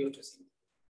 17 you have to sing.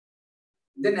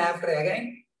 Then after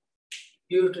again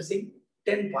you have to sing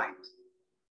 10 points.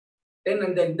 10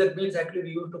 and then that means actually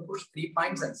we used to push 3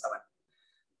 points and 7.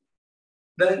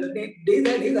 Then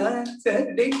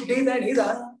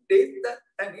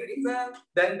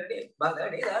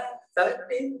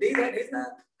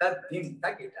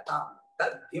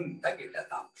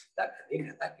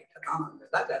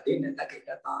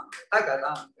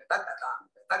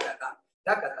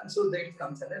So then it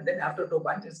comes and then after 2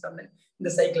 points it's come in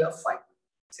the cycle of 5.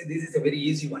 See, this is a very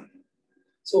easy one.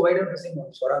 So why don't you sing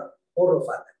one Swara Poro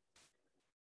Father?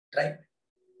 Try.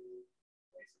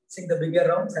 Sing the bigger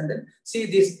rounds and then see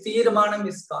this Tirmanam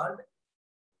is called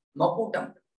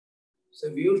Makutam. So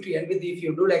we used to end with, if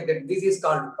you do like that, this is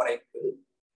called Paraipu.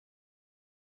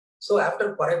 So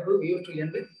after Paraipu, we used to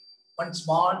end with one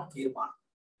small Tirmanam.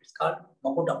 It's called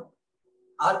Makutam.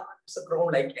 Or it's a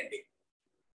crown like ending.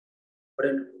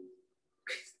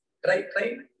 Try.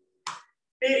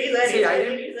 See,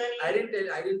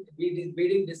 we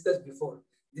didn't discuss before.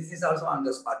 This is also on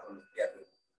the spot only.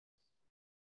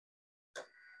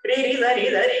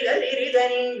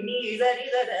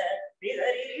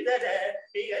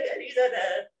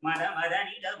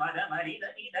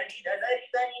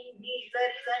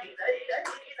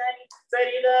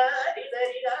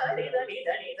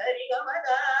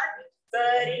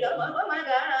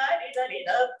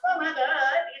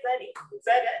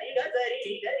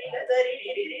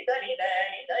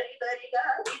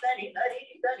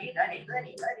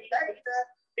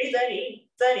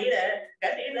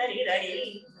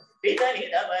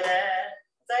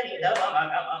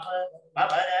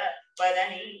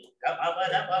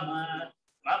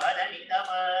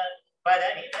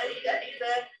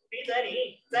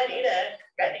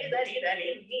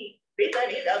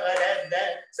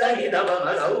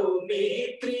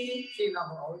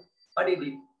 What did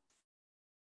he?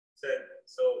 Sir,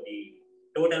 so the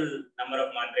total number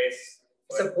of matras.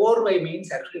 So 4Y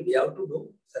means actually we have to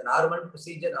do the normal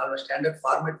procedure or standard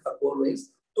format for 4Y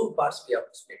is 2 parts we have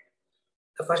to split.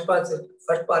 The first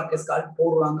part is called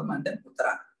Purvangam and then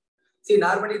Uttarangam. See,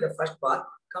 normally the first part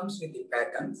comes with the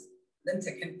patterns, then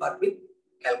second part with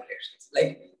calculations.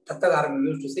 Like Tattagaram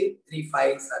used to say 3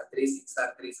 5s or 3 6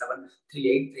 or 3 7, 3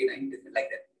 8, 3 9, like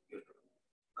that.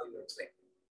 How you explain?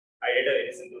 I did a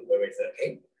very simple format, sir.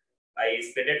 Okay. I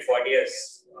split it 40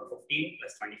 as 15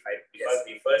 plus 25 because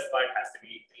the first part has to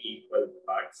be 3 equal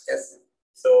parts. Yes.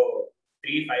 So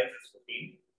 3 5s is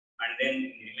 15, and then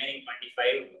the remaining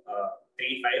 25,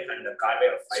 3 5s and the carve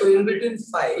of 5. So in between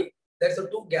 5, there's a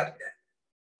 2 gap there.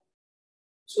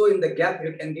 So in the gap,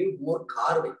 you can give more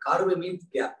carve. Carve means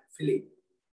gap, filling.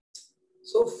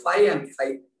 So 5 and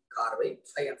 5 carve,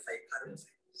 5 and 5 carve.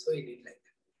 So he did like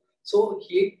that. So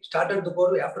he started the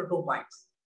chord after 2 points.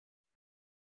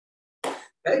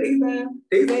 See,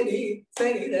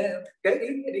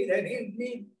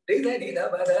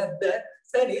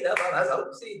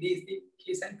 these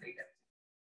he sang 3 times.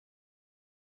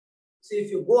 See,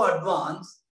 if you go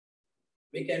advanced,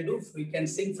 we can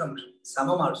sing from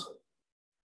Samam also.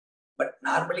 But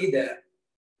normally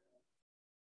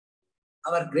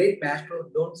our great maestro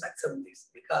don't accept this,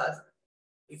 because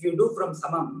if you do from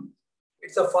Samam,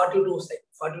 it's a 42 points,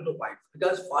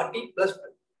 because 40 plus 2.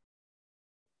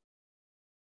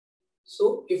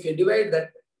 So if you divide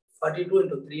that 42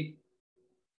 into 3,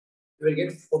 you will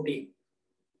get 14.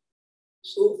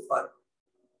 So for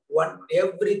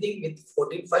everything with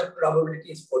 14, first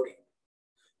probability is 14.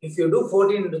 If you do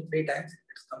 14 into 3 times,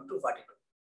 it's come to 42.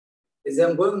 Is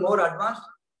I'm going more advanced?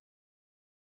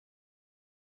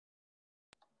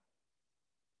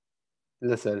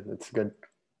 Yes, sir. That's good.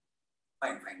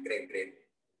 Fine, great.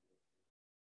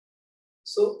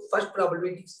 So first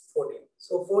probability is 14.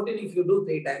 So 14, if you do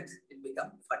 3 times, it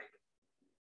becomes 42.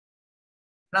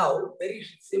 Now, very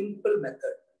simple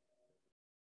method.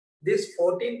 This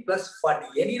 14 plus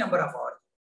 40, any number of hours.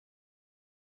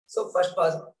 So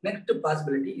next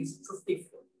possibility is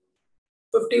 54.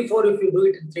 54, if you do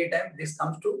it in 3 times, this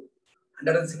comes to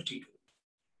 162.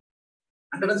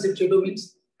 162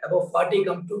 means above 40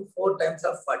 comes to 4 times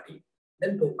of 40,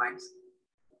 then 2 points.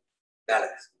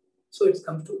 Balance. So it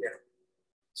comes to F.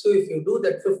 So if you do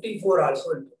that 54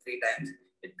 also into 3 times,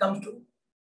 it comes to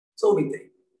so with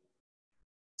 3.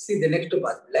 See the next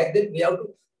possibility. Like that, we have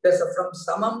to, there's a from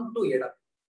Samam to Edam.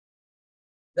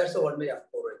 That's a one way of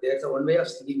 4-way. There's a one way of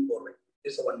singing 4-way.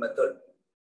 There's a one method.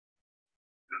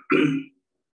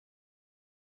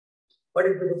 What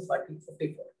if we do 40,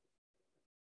 54?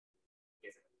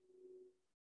 Yes.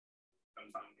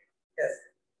 Yes.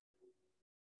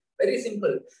 Very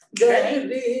simple. There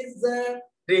is a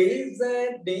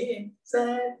reason,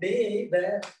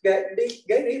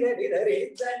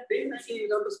 see, you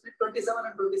have to split 27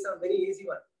 and 27. Very easy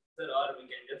one. Sir, or we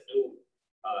can just do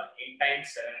 8 times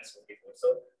 7 is 54. So,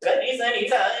 instead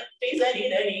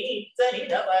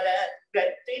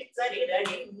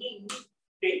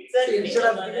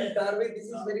of giving carve, this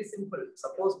is very simple.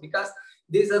 Suppose, because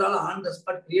these are all on the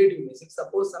spot creative music.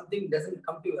 Suppose something doesn't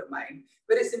come to your mind.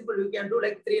 Very simple. You can do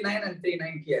like 3 9 and 3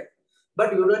 9 here.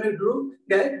 But you don't need to do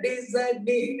that's it.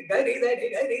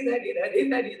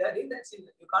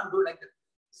 You can't do like that.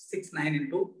 6 9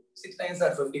 into 6 9s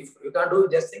are 54. You can't do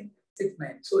just sing 6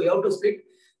 9. So you have to split.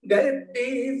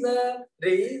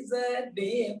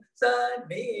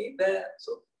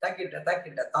 So takita tang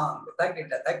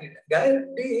takita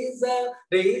gariza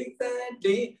reza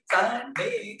di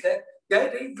sanita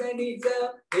gariza niza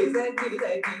reza di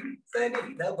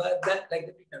sanita bada like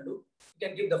that you can do. You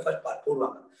can give the first part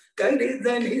purvanga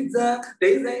gariza niza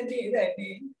reza di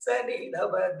sanita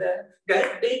bada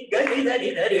gadi gariza di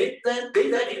reza di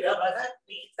bada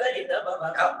ni sanita baba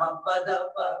kama bada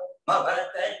baba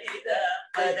sanita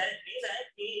bada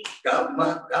ni kama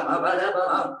bada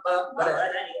baba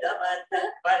bada ni bada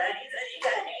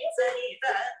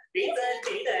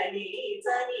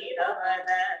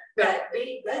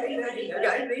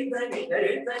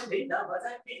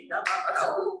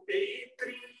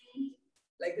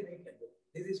like that you can do.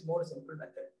 This is more simple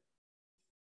method.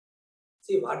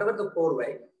 See, whatever the core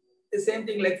way, the same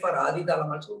thing like for Adi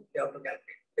Talam also, you have to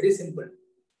calculate. Very simple.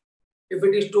 If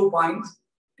it is 2 points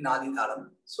in Adi Talam,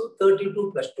 so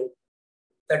 32 plus 2,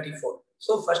 34.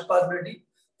 So first possibility,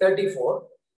 34.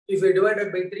 If you divide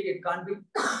it by 3, it can't be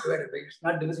divided by, it's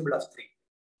not divisible of 3.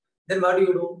 Then what do?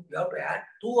 You have to add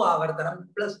 2 Avartanam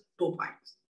plus 2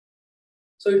 points.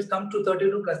 So it comes to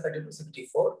 32 plus 32,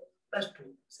 64 plus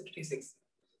 2, 66.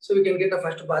 So we can get the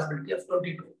first possibility of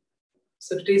 22.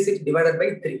 66 divided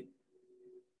by 3.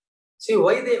 See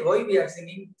why we are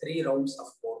singing 3 rounds of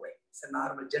 4 way. It's a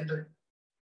normal general.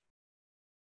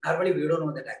 Normally we don't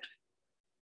know that actually.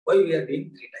 Why we are doing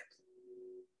 3 times?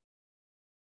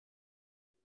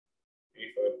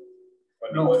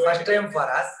 No, first time for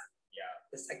us. Yeah.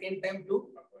 The second time to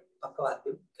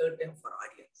Pakavadyam, third time for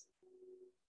audience.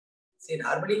 See,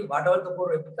 normally whatever the 4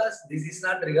 way, because this is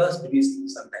not rehearsed music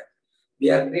sometimes. We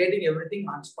are creating everything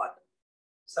on spot.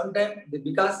 Sometimes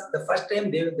because the first time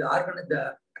the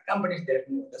accompanies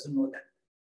doesn't know that.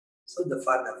 So for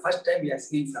the first time we are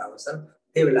singing for ourselves,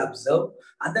 they will observe,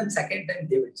 and then second time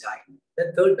they will join.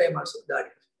 Then third time also the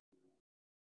audience.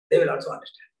 They will also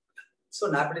understand. So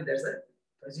normally there's a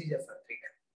procedure for 3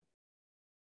 times.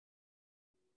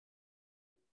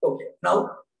 Okay, now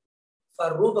for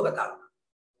Rupakatalam,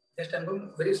 just I'm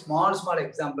going very small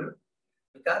example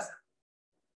because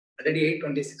already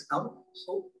 8:26 now.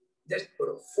 So just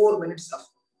 4 minutes of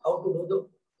how to do the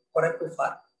corrective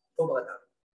for Rupakatalam.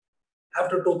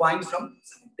 After 2 points from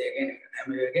again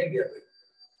we are going.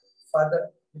 Further,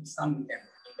 which song we can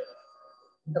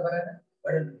do?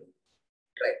 Why don't you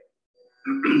try?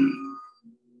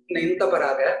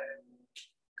 Nintaparaga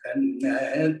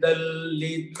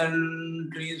Kannadalli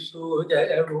Tandri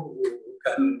Sujaru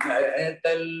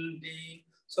Kannadalli.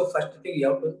 So first thing you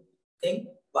have to think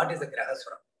what is the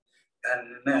Grahaswara.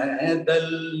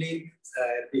 Kannadalli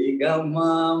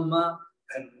Sarigamama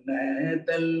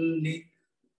Kannadalli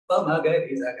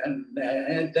Pamagariza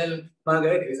Kannadal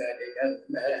Magariza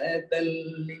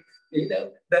Kannadalli Nida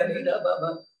Danida Baba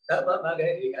Taba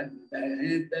Magari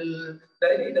Kannadal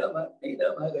Danida Nida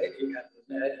Magari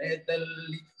Kannadal.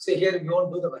 So here we won't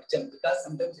do the Vacham because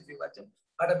sometimes if you Vacham,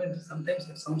 what happens sometimes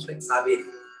it sounds like Saveri.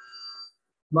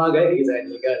 Magariza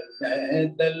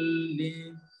Kannadalli.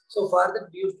 So for that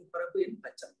we used to Parapu in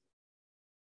Vacham.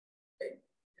 Okay,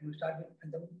 can we start with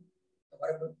Vacham?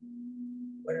 Parapu.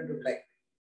 Why don't you try?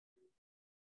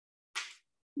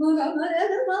 So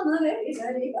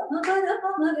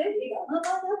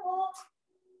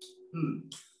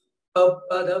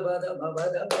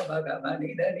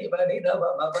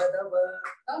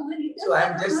I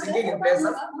am just singing in place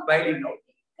of violin note.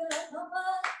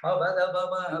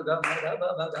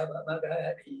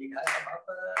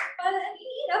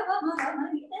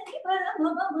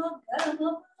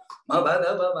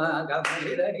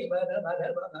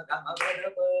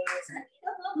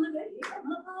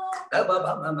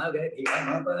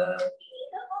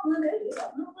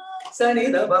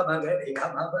 Sani da ba ma ga ri ga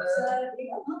ma ba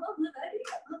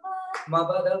ma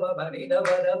ba da ba ni da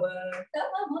ba da ba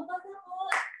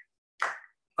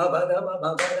ma ba da ba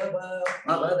ma ba da ba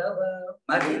ma ba da ba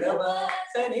ma ni da ba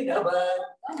sani da ba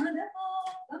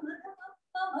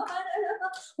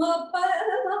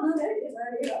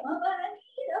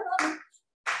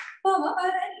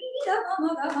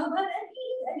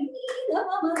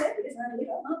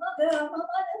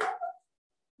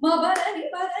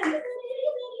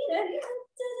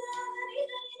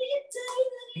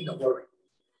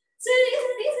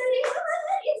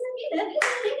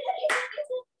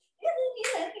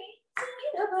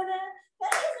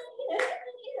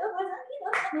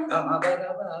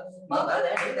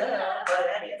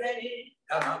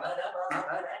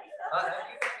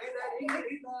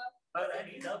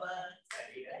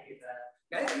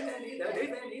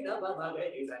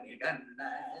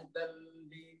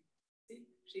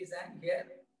She sang here.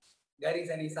 Gari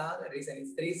Sani Sa, Gari Sani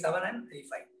 3, 7 and 3,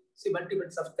 5. See,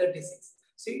 multiples of 36.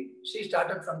 See, she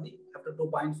started from the, after 2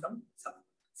 points from 7.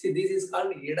 See, this is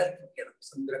called Yedat Yedat,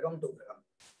 from Gragam to Gragam.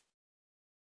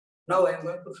 Now I am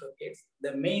going to showcase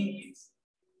the main piece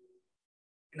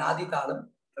in Adi Talam,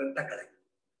 Rattakadai.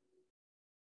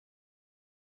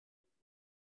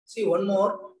 See, one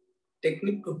more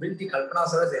technique to build the Kalpana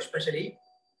Swaras, especially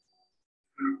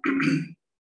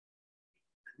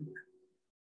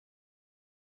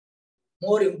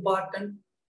more important.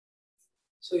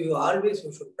 So you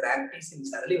should practice in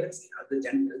Sarali Versi,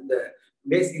 the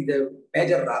basic, the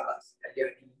major ragas,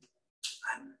 Adhyayana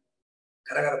and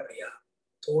Karagarapriya,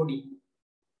 Todi.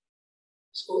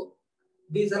 So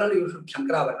these are all you should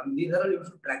Shankaravanam, these are all you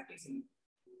should practice in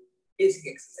basic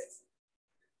exercise.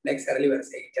 Like Sarali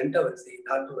Versi, Janta Versi,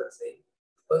 Dhatu Versi,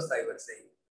 first I Versi,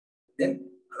 then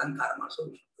Alankaram also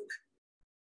you should do that.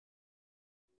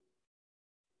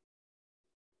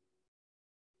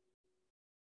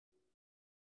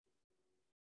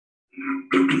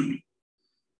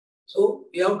 So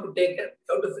you have to take it,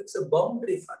 you have to fix a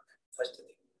boundary for that, first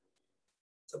thing.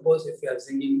 Suppose if you are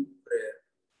singing prayer,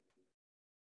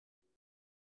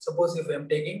 suppose if I am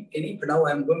taking any, now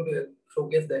I am going to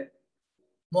showcase the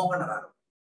Mohana Raga.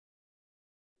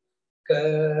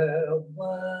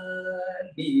 Kavali,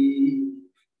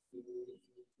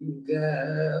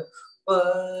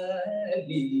 Kavali,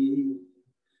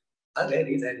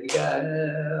 Agari Sari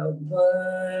Kavali,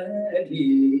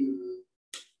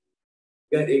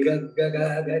 Gari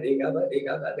Gaga, Gari Gaba, Gari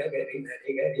Gaba, Gari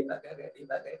Sari Gari Baga, Gari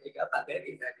Baga, Gari Gaba,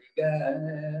 Gari Sari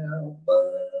Gaba.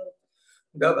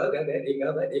 Gaba Gari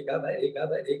Gaba, Gari Gaba, Gari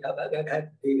Gaba, Gari Gaba, Gari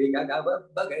Gaba,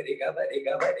 Gari Gaba, Gari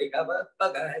Gaba, Gari Gaba,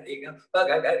 Gari Gaba,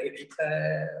 Gari Gaba.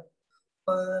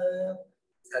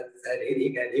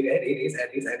 Sari Gari Gari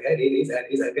Sari Sagari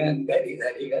Sari Sagan Gari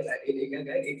Sari Gari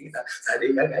Gari Sari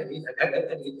Gari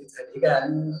Sagari Sari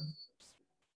Gan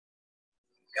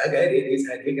Gagari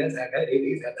Sari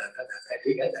Sagari Sagari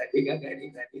Sari Gari Gari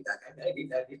Sari Sagari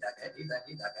Sari Sagari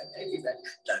Sari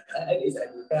Sagari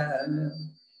Sari Gan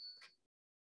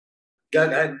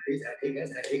Gagari Sari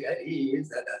Sari Gari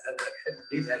Sada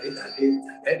Sagari Sari Sari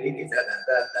Sagari Sada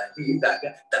Sari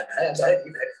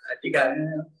Sagari Sari Gan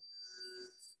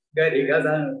Gari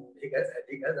Gaza,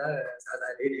 Sari Gaza,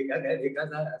 Sari Gaza, Gari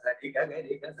Gaza, Sari Gaza,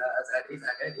 Gari Gaza, Sari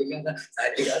Gaza,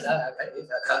 Sari Gaza, Gari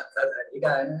Gaza, Sari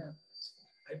Gaza.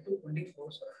 I took only 4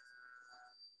 swaras.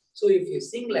 So if you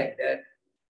sing like that,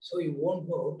 so you won't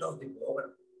go out of the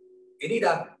bogan. Any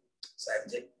raga, so I'm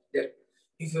saying there.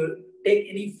 If you take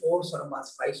any 4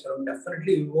 swaramas, 5 swaram,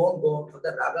 definitely you won't go out of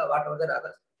the raga. Whatever the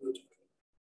raga.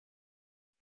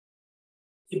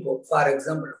 For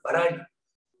example, Varani.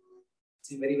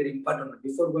 See, very, very important.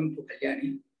 Before going to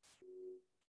Kalyani,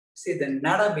 see the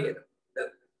Nada Veda,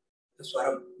 the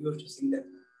Swaram, you have to sing that.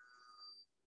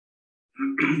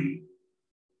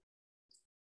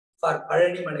 For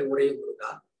Parani Mane Uday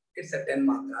Muruga, it's a 10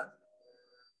 matra.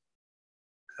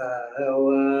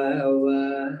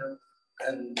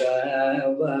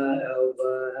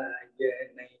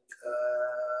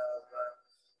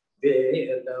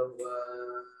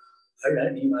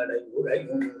 Parani Mane Uday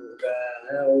Muruga.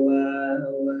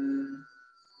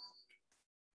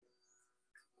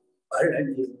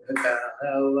 Parani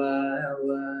Kawa,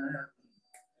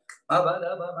 Mabada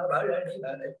Parani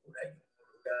Mane Uday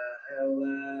Muruga.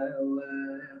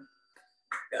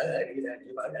 Gari Sani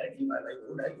Parani Mane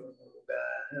Uday Muruga.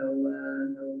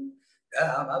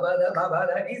 Mabada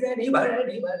Parani Sani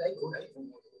Parani Mane Uday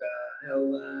Muruga.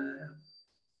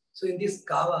 So in this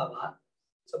Kavava,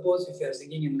 suppose if you are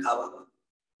singing in Kavava,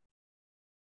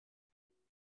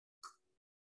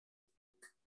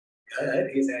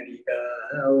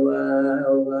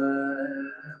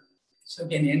 so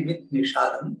can end with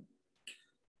Nishadam.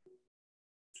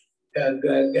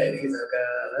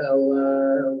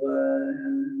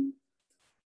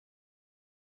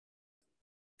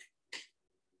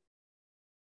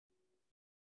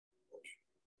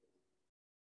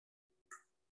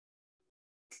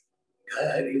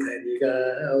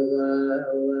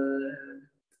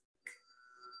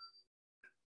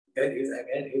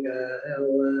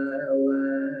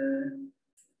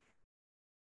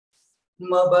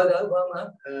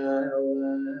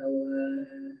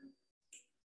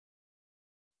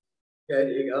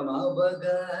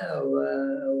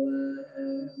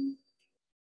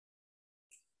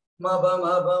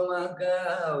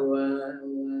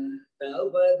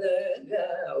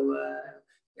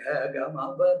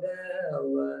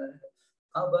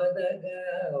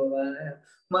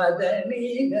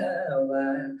 Madani gawa,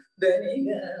 dani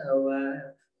gawa,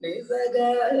 nisa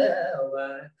gawa,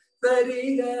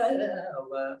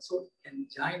 So can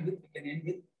join with, we can end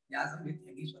with Nyasam with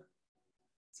Yagishwara.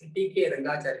 See, K.N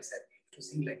Renganatha Sharma to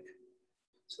sing like that.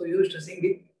 So you used to sing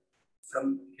it from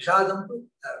Ishadam to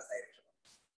Sarasai.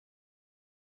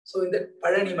 So in the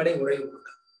Parani Malay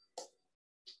Urayumuruga.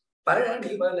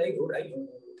 Parani Malay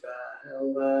Urayumuruga.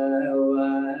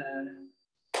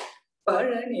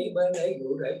 Parani Malay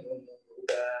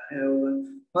Urayumuruga.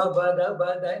 Mabada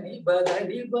Badani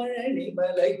Badani Parani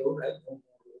Malay Urayumuruga.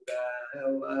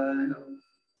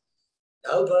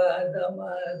 Dava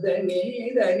Dani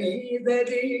Dani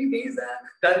Dani Nisa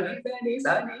Dani Dani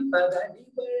Sani Padani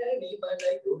Parani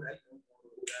Malay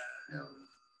Urayumuruga.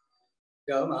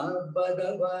 Gama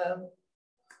Badava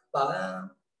Pa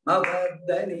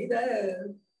Mabadani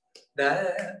Da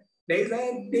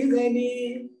Nizani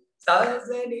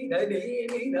Sazani Dani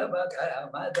Nabaka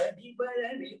Madani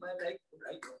Parani Malay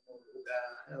Urayumuruga.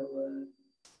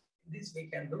 This we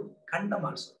can do Kandam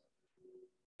also.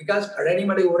 Because Parani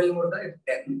Malay Urayumuruga is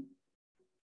 10.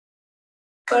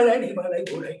 Parani Malay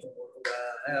Urayumuruga.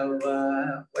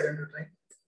 Why don't you try?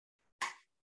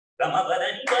 Rama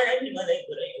Padani Parani Malay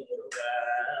Urayumuruga.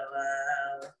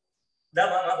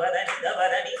 Dama Padani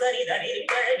Dabarani Sari Dani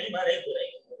Parani Malay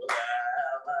Urayumuruga.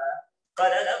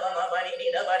 Parada Mama Pani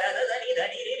Dabarada Dani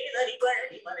Dani Dani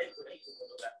Parani Malay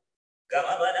Urayumuruga.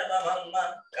 Gama Pada Mama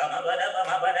Gama Pada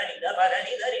Mama Padani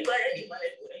Dabarani Dani Parani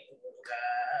Malay Urayumuruga.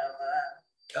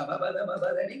 Gama Pada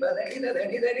Mama Dani Dani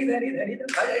Dani Dani Dani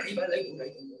Parani Malay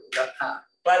Urayumuruga.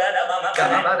 Parada Mama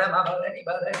Gama Pada Mama Dani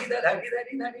Dani Dani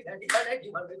Dani Dani Parani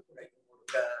Malay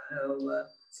Urayumuruga.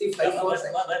 See 5 4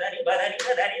 6.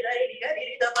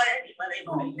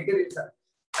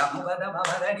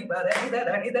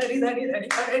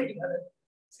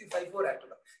 See 5 4 after.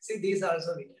 See these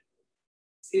also we can.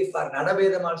 See for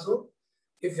Nadabedam also,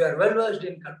 if you are well versed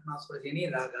in Kalpanas or any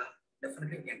raga,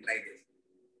 definitely you can try this.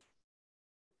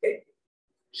 Okay.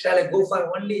 Shall I go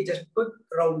for only just quick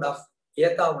round of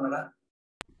Yeta Vanara?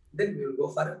 Then we will go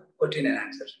for question and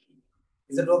answers.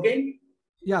 Is it okay?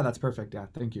 Yeah, that's perfect. Yeah,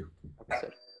 thank you.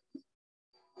 Okay.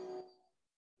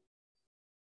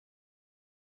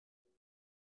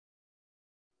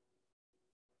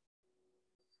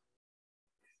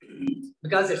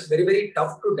 Because it's very, very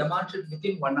tough to demonstrate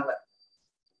within 1 hour.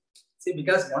 See,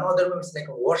 because Manodharmam is like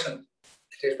an ocean,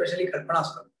 especially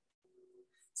Kalpanaswaram.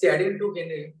 See, I didn't do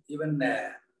even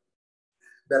the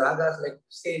ragas like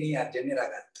Seni or Jani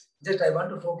ragas. Just I want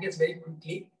to focus very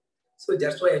quickly. So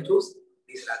just why I chose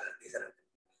these ragas. These are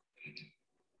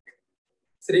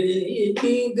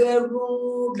Sri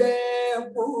Garuda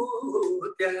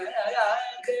Pujaya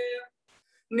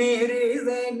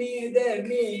Nirida Nida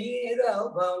Nida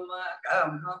Vama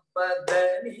Kama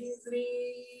Padani Sri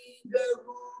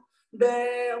Garuda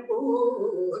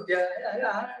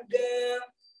Pujaya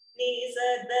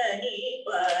Nisadani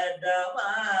Padama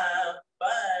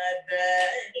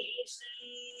Padani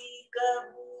Sri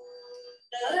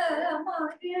Garuda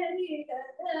Padani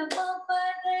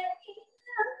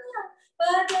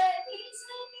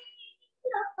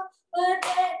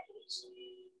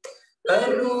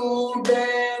Garuda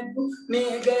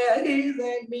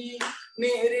Nigarizani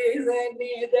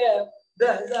Nirizani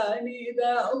Dazani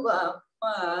Dava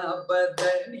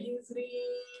Padani Sri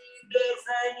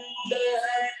Dasani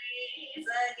Dari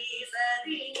Sani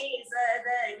Sadi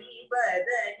Sadani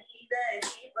Padani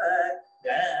Dani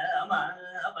Padama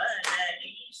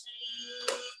Padani Sri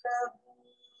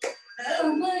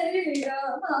Maria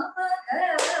Mama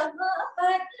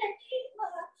Padani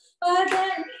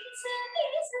Padani Sani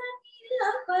Sani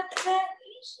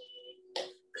Padani Sri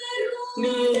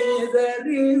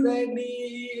Nirizani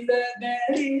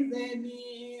Nirizani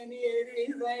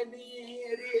Nirizani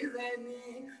Rizani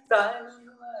Sani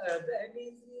Madani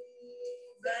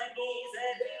Sani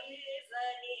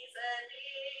Sani Sani Sani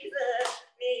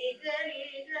Ni Gani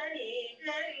Gani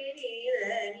Gani Ni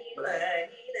Dani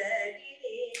Bani Dani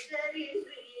Ni Gani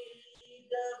Sri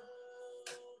Garuda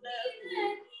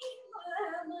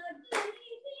Mama Dani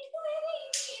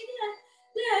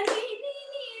Dani Ni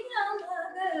Rama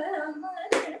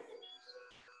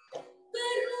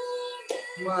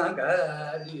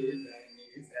Magari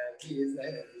Sari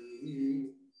Sari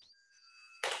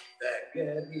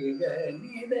Dagari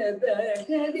Gani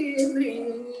Dagari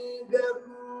Garuda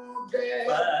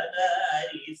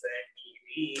Padari Sani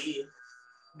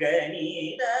Gani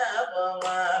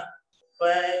Rama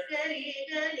Padari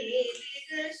Gani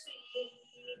Sri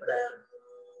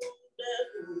Garuda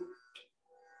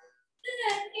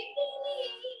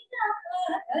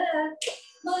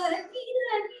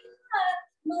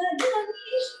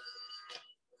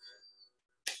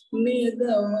Ni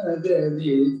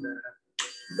Damagarisa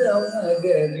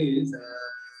Damagarisa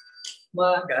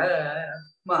Maga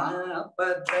ma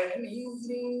padani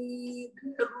sri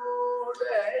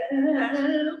garuda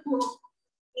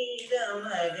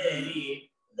Idamagari,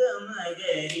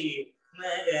 damagari,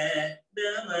 maga,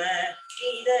 dama,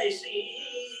 ida shri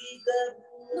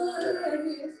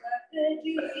Magari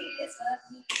sakari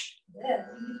sati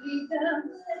dari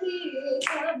damari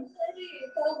damari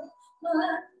dam ma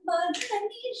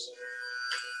madani shri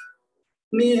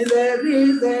ni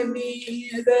dari dari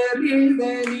dari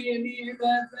dari ni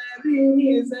dari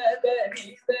ni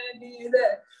dari dari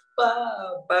pa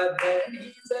pa dari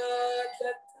sa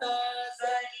ta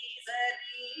zani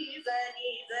zani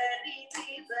zani zani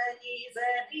zani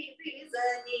zani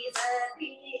zani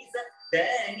zani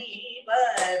zani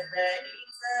badani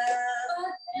sa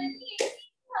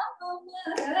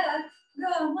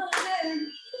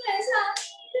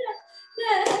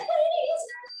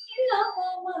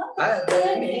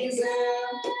Adhanisa,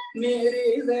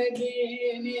 Niri Zani,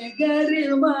 Nigari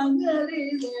Mangari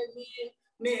Zani,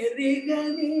 Niri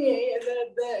Gani,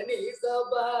 Radhani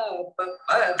Sabha,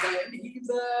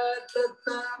 Papadhanisa,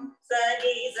 Tatam,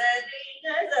 Sani Sani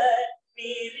Gada,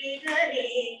 Niri Gani,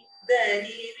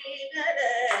 Dani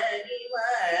Rigada,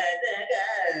 Nivadaga,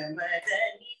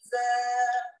 Madani Sa.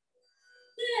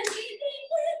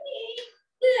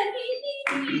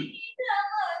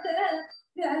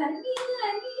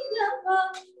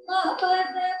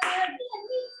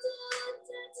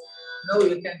 Now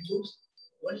you can choose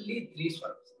only 3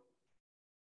 swarams.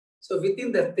 So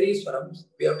within the 3 swarams,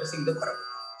 we have to sing the param.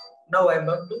 Now I am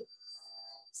going to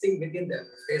sing within the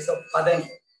phrase of Padani.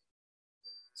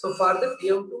 So for that, we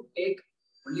have to take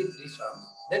only 3 swarams.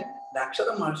 Then the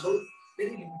aksharam also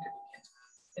very limited.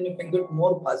 Then you can get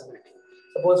more possibility.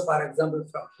 Suppose for example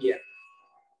from here.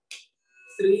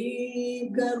 Sri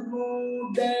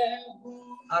Garuda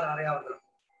or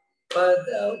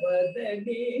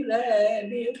Padavadani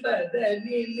Rani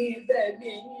Padani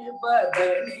Nidani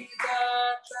Padani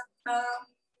Satam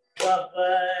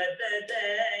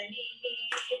Papadadani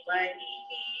Pani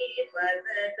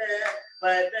Padada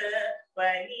Pada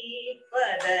Pani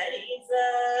Padani Sa.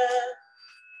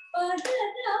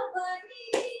 Padavani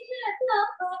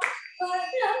Natapa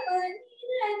Padavani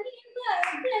Rani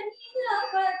Padani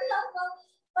Padapa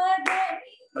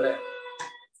Padani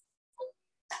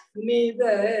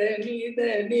Nida Nida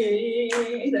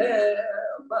Nida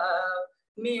Ba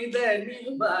Nida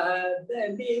Niba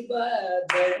Dani Ba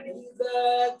Dani Ba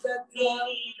Tatam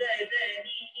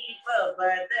Dadani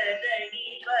Papadadani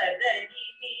Padani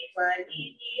Pani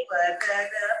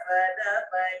Padada Pada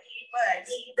Pani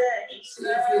Pani Dani. So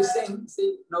if you sing,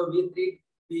 see, now we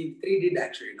three did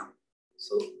actually now.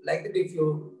 So like that, if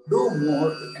you do more,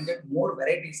 you can get more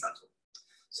varieties also.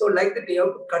 So like that, you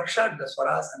have to cut short the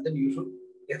swaras and then you should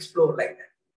explore like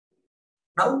that.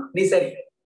 Now, Nisari.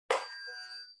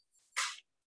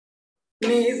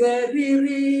 Nisari,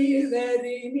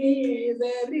 Nisari,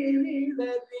 Nisari,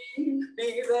 Nisari,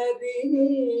 Nisari,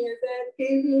 Nisari,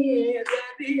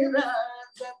 Nisari,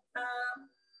 Rasatam.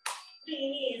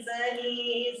 Nizani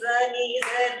zani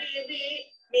zani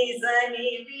nizani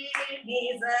nizani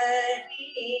nizani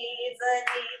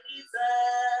niza.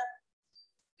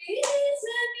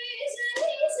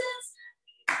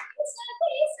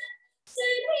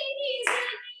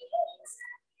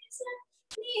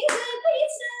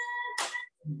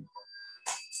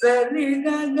 Sari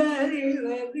gagari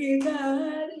sari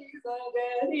gari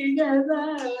sagari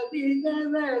gagari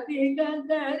gagari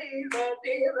gagari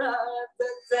sari rasa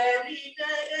Sari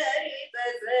gagari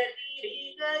sari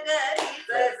gagari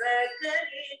sari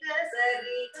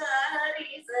sari gari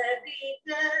sari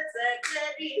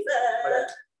sari sa.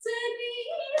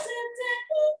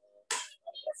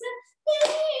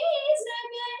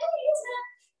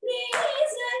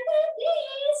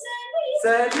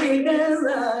 Sari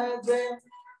gagari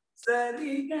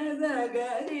Sari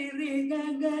gagari ri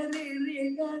gagari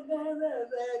ri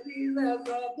gagari ri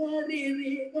gagari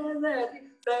ri gagari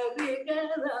sari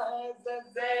gagari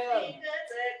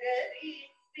Sagari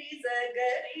ri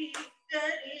sagari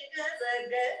gari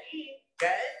sagari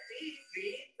gari ri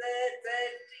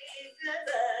sagari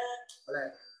gada.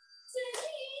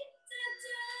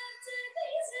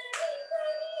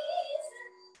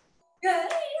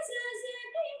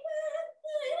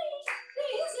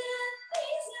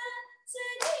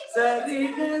 Sari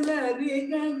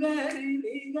gagari gagari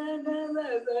ri gagari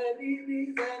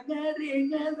ri gagari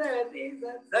gagari sari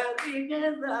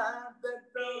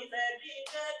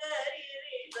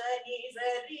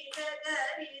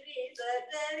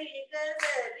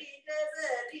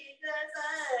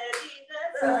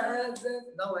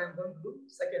Now I am going to do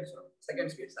second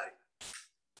speed. Sorry.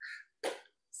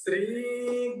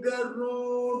 Sri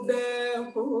Garuda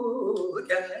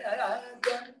Puja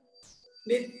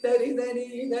Nittari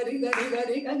Dari Dari Dari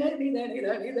Dari Dari Dari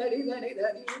Dari Dari Dari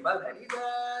Dari Badari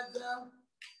Daja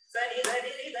Sani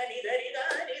Dari Dari Dari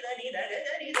Dari Dari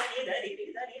Dari Dari Dari Dari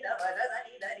Dari Dabada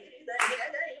Dari Dari Dari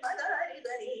Dari Badari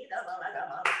Dari Dabama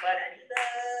Gama Badari Da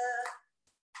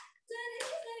Sani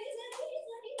Dari Dari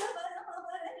Dari Dabada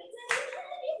Badari Dari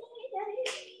Dari Dari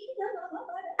Dari Dabama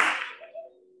Badari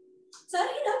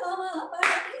Sani Dabama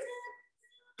Badari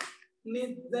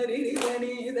Nittari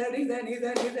Dari Dari Dari Dari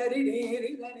Dari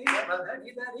Dari Dari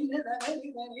Badari Dari Dari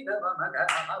Dari Dabama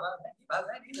Gama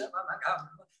Badari Dabama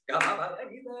Gama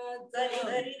Badari Sani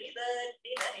Dari Dari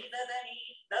Dari Dari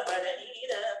Dabada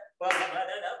Nida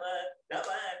Bamada Daba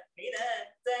Daba Nida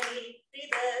Sani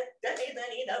Nida Dari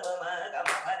Dari Dabama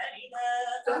Gama Badari Da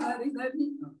Dari Dari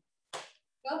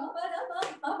Gama Badaba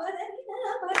Badari Da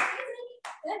Badari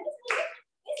Dari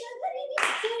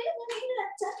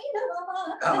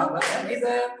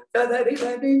Dadari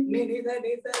Dadi Nini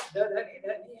Dadi Dadari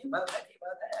Dadi Badari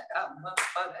Badari Kama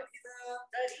Badari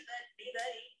Dari Dari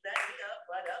Dari Dari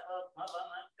Pada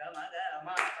Mama Gama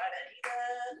Gama Badari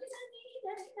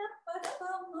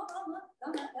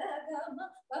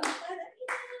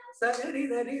Sagari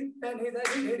Dari Dani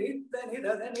Dani Dani Dani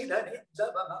Dani Dani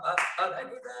Jabama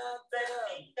Badari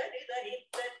Dari Dari Dari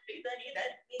Dari Dari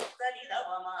Dari Dari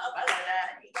Dabama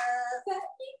Badari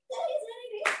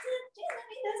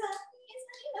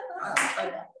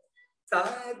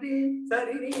Sadi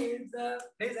Sari Niza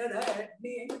Niza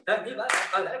Dani Dani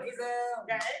Badari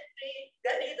Gayatri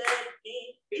Dari Dari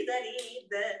Dari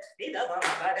Dari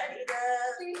Dabama Badari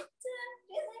Dani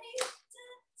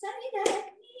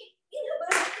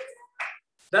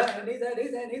Dani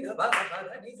Dani Dabama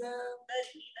Badari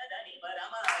Dari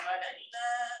Barama Badari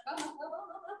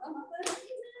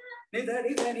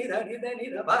Nidari Dani Dani Dani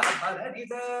Dabama Badari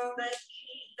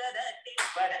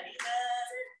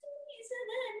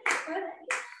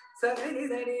Sagari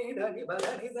Dani Dani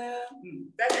Badari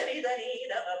Dari Dari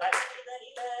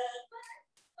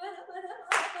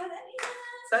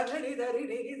Sagari Dari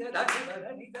Dani Dani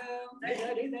Badari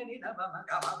Nidari Dani Dabama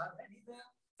Gama Badari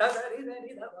Sadari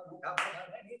Dani Dabama Gama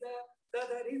Badari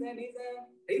Sadari Dani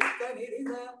Dani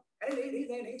Rida Adiri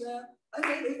Dani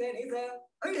Adiri Dani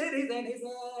Adiri Dani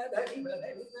Dani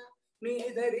Badari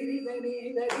Nidari Dani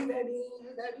Dani Dani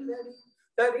Dani Dani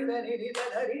Dari Dani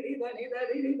Dari Dani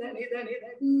Dari Dani Dani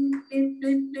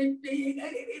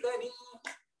Dani Dani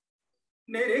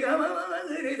Neri Gama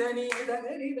Dari Dani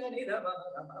Dari Dani Dama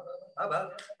Baba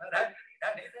Dari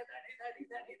Dani Dani Dani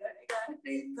Dani Dani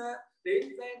Rita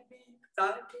Rita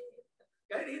Sati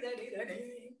Dari Dani Dani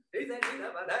Dani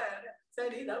Dama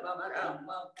Sani Dama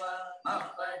Gama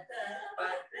Mapa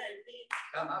Padani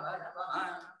Gama Baba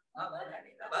Mama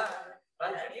Dani Dama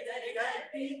Padani Dani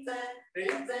Rita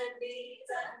Rita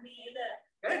Rita Nida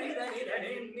Dari Dani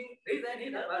Dani Dani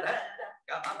Dama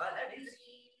Gama Padani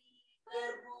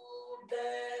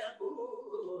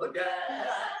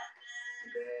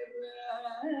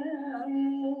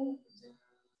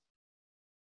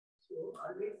So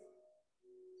always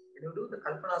when you do the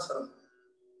Kalpana Swaram,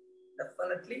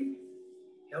 definitely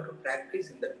you have to practice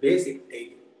in the basic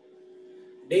daily.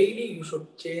 Daily you should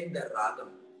change the ragam.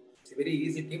 It's a very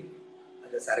easy tip.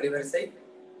 The Sardi Varsai,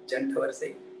 Janta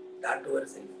Varsai, Dhatu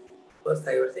Varsai, first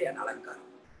Thai Varsai and Alankar.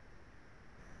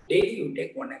 Daily you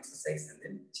take one exercise and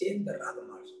then change the ragam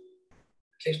also.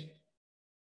 At least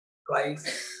twice,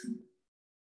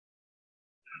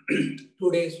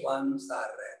 2 days once,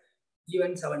 or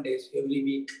even 7 days every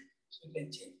week, so you can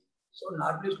change. So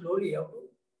normally slowly you have to,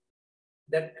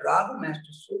 that ragam has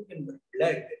to soak in the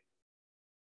blood.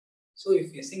 So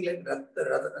if you sing like the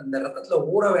Ratatla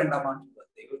Ura Vendama,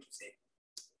 they used to say.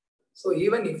 So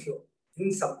even if you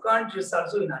in subconscious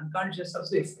also, in unconscious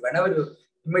also, if whenever you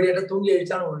immediately you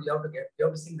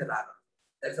have to sing the ragam.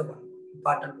 That's the one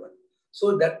important one.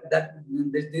 So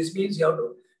this means you have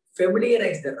to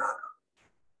familiarize the ragam.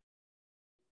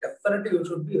 Definitely you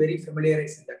should be very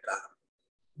familiarized in that ragam.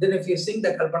 Then if you sing the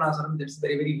Kalpana Swaram, that's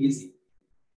very, very easy.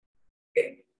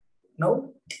 Okay.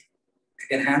 Now I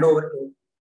can hand over to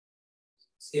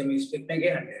CMU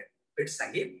SPICMACAY and Pitt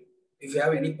Sangeet. If you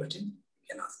have any questions, you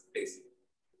can ask, please.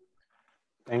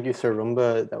 Thank you, Sir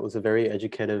Rumba. That was a very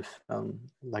educative,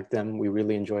 like them. We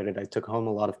really enjoyed it. I took home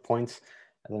a lot of points,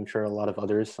 and I'm sure a lot of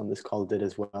others on this call did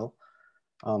as well.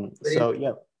 So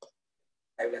yeah.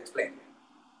 I will explain.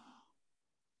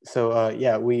 So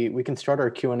yeah, we can start our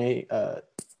Q&A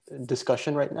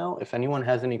discussion right now. If anyone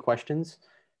has any questions,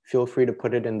 feel free to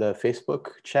put it in the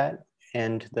Facebook chat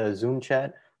and the Zoom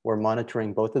chat. We're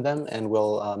monitoring both of them, and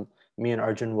we'll me and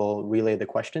Arjun will relay the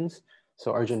questions.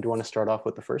 So Arjun, do you want to start off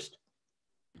with the first?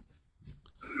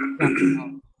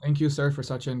 Thank you, sir, for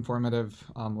such an informative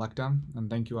Lec-Dem, and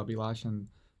thank you, Abhilash, and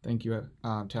thank you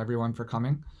to everyone for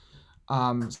coming.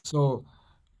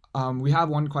 We have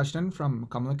one question from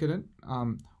Kamalakiran.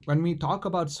 When we talk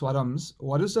about swarams,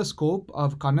 what is the scope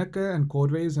of Kanaka and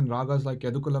Korves in ragas like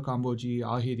Yadukula Kamboji,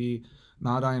 Ahiri,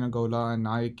 Narayana Gola, and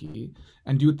Nayaki?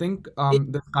 And do you think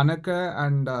the Kanaka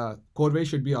and Korve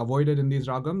should be avoided in these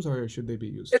ragams, or should they be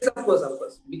used? Yes, of course,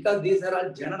 because these are all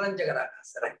Janaranjaga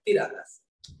ragas, Rakti ragas.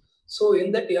 So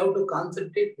in that you have to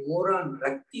concentrate more on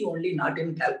Rakti only, not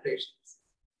in calculations.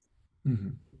 Mm-hmm.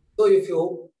 So if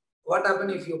you, what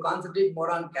happens if you concentrate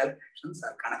more on calculations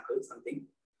or Kanaka or something,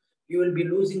 you will be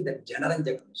losing that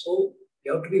Janaranjagam. So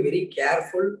you have to be very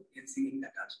careful in singing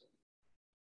that also.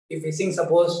 If you sing,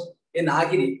 suppose in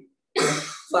Agiri,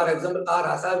 for example, or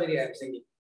Asaviri I am singing.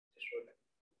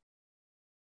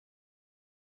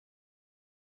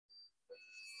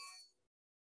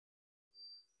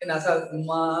 In Asa,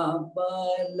 Ma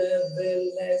Bala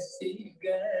Bala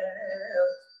Siga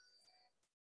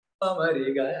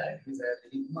Pamariga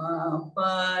Isari Ma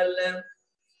Bala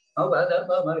Abada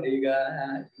Pamariga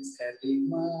Isari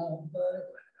Ma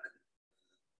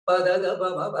Pada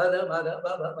Baba Bada Bada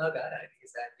Baba Maga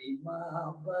Isari Ma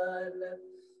Bala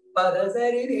Pada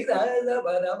Sari Nida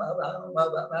Bada Baba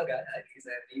Baba Maga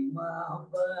Isari Ma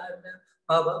Bala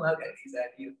Baba Maga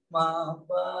Isari Ma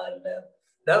Bala.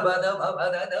 So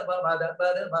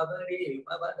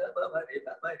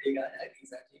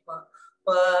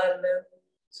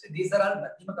these are all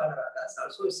Madhyama Kala ragas.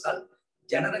 Also, it's called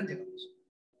Janaranjagam.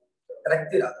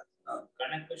 Rakti raga.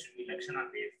 Kanaka should be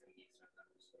Lakshana based.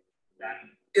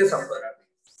 Yes, of course.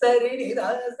 Sarini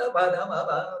Dasa Badama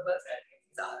Baba Sarini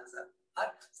Dasa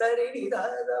Sarini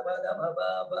Dasa Badama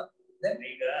Baba. Then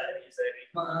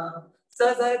Ma.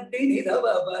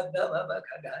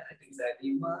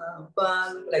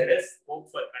 Like this.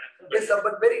 Yes,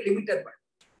 but very limited one.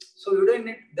 So you don't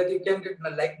need that you can get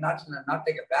like not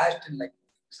like a vast in like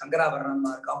Sangaravarnam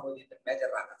or Kamboji, the major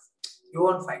ragas. You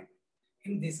won't find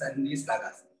in these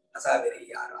ragas.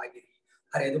 Asaviri or Agiri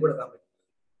or Edukuda Kamboji.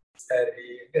 Sari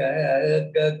ga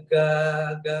ga ga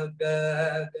ga ga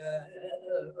ga.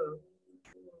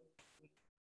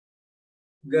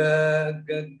 Ga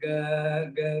ga ga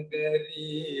ga ga ri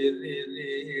ri ri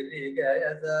ri ga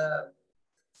da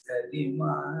sari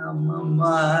ma ma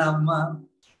ma ma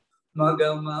ma ga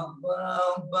ma ba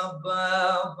ba ba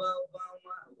ba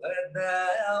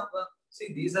ba. See,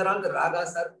 these are all the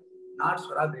ragas are not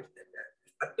swara based.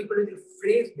 Particularly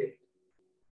phrase based.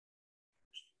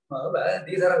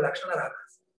 These are Lakshana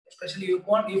ragas. Especially you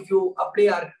want if you apply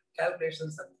our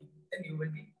calculations something, then you will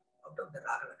be out of the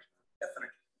raga Lakshana,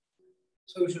 definitely.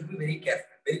 So you should be very careful.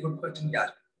 Very good question,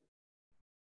 Yas.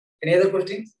 Any other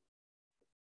questions?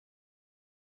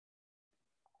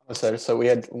 Oh, sir. So we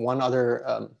had one other,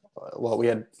 well, we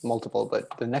had multiple, but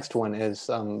the next one is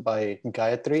by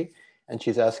Gayatri, and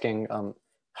she's asking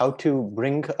how to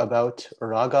bring about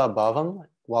raga bhavam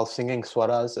while singing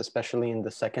swaras, especially in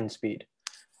the second speed.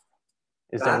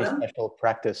 Is there any special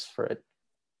practice for it?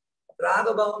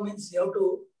 Raga bhavam means you have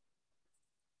to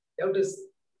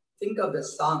think of the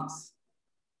songs.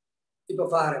 If,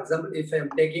 for example, if I am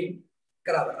taking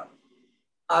Karavaram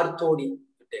or Todi, you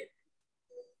take.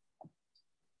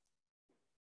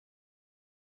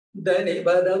 Dani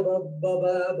bada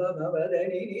baba baba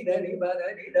dani dani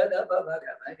bada ni dada baba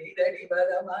dani dani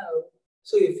bada ma.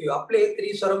 So if you apply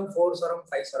 3 swaram, 4 swaram,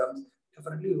 5 swarams,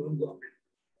 definitely you won't go up.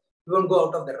 You won't go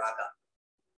out of the raga.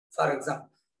 For example,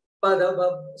 pada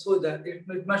baba. So that it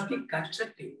must be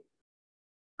constructive,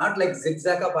 not like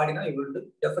zigzag padina. You will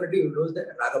do, definitely you lose the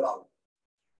raga bhav.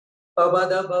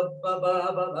 Babada baba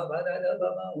baba bada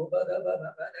baba ubada baba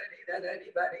dani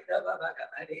dani bani baba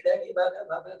dani dani bada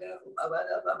baba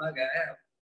babada baba ga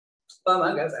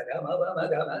pamaga saga baba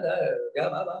bada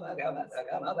gama baba gama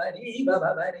saga bani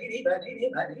baba bani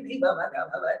bani bani baba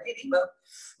gama bani baba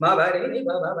ma bani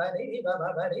baba bani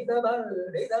baba bani baba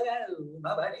de daga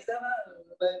baba ni sama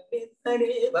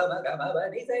bani baba gama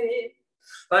bani sari.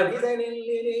 Bani dani ni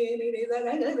dani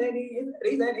dani dani dani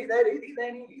dani dani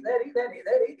dani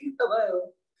dani taba.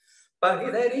 Bani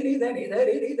dani dani dani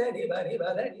dani bani bani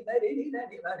dani dani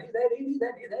bani dani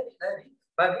dani dani dani.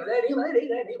 Bani dani bani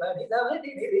dani bani dani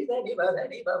dani bani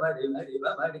bani bani bani bani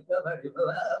bani bani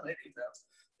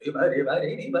bani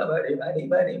bani bani bani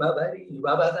bani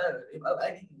baba dani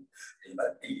bani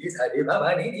bani sari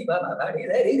baba ni baba bani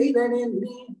dani dani.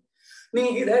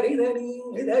 Ni dari dari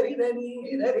dari dari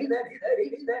dari dari dari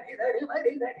dari dari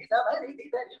mari dari samari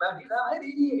dari mari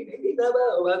samari dari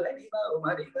baba dari baba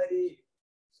mari dari.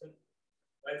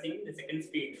 while singing the second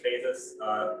speed phrases,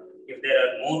 if there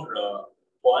are more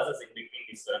pauses in between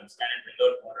these terms, can it bring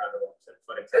out more raga bombs?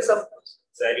 For example, yes, of course.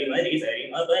 Sari Mari Sari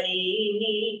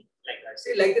Mapani, like that.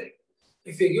 See, like that,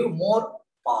 if you give more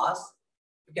pause,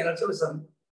 you can also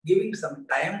giving some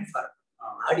time for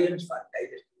audience for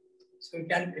digestion. So you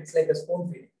can, it's like a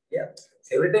spoon feeding. Yeah.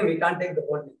 So every time we can't take the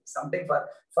whole thing. Sometimes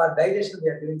for digestion we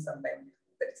are giving some time.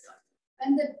 That is not.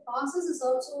 And the pauses is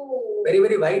also Very,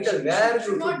 very vital. Where you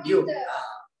should give.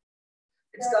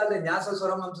 It's called the Nyasa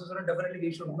Swaram, Amsa Swaram. Definitely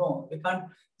we should know. We can't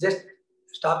just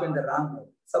stop in the wrong way.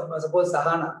 Suppose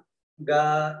Sahana,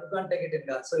 Ga, you can't take it in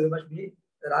Ga. So you must be,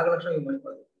 the Raga Lakshana you must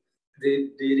know. Re,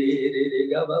 re, re, re, re,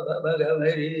 ga, ba, ba, ba, ga, ma,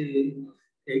 re.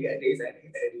 Re, ga, re, sa,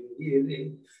 re, re,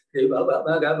 re. Re, ba, ba,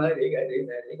 ba, ga, ma, re, ga, re,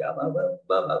 sa, re, ga, ma, ba,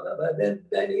 ba, ba, ba, ba, da,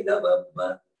 da, di, da, ba, ma,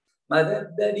 ma, da,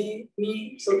 da, di,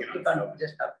 ni. So you can't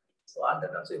just stop. So all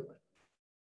that also you must.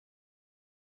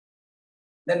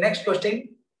 The next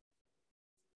question.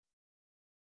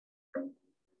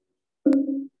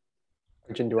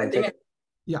 Do I think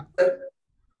yeah. If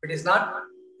it is not,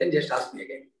 then just ask me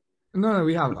again. No,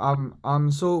 we have.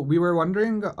 So we were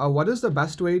wondering, what is the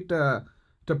best way to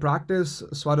practice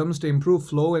swarams to improve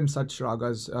flow in such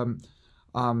ragas?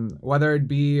 Whether it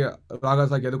be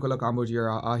ragas like Yadukala Kamboji or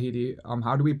Ahidi,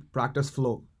 how do we practice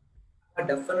flow?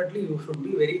 Definitely, you should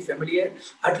be very familiar.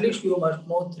 At least you must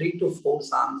know 3 to 4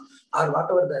 songs or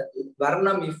whatever the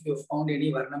varnam. If you found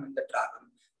any varnam in the ragam,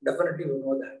 definitely you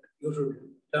know that. You should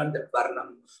learn that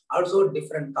varnam. Also,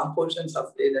 different compositions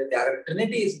of the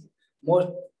trinity is most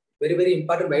very, very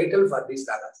important, vital for these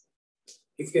ragas.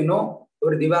 If you know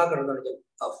your Divakaranam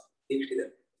of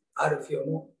Dikshidhar, or if you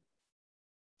know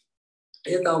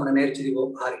Ayatavana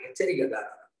Nerchidivo, or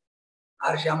Hecharigadara,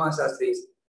 or Shyama Shastri's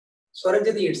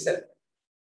Swarajati itself.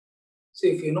 So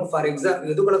if you know, for example,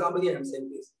 Yadukala Kamboji, I am saying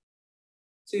this.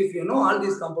 So if you know all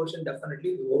these compositions,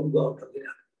 definitely you won't go out of the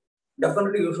raga.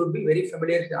 Definitely you should be very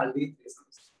familiar with all these 3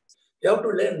 songs. You have to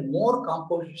learn more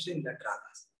compositions in that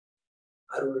ragas.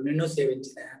 Or Nino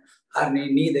Sevinchina, or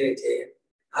Ni Deche,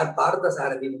 or Partha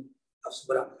Saradini of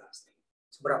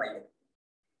Subramaya.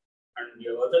 And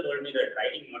you also told me that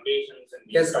writing notations and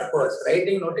yes, of course.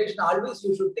 Writing notation, always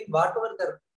you should think whatever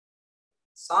the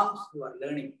songs you are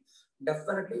learning,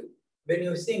 definitely when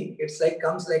you sing, it's like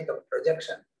comes like a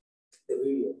projection, the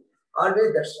video.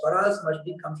 Always the swaras must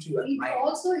be comes to your mind. It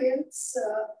also helps,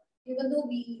 even though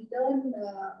we learn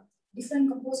different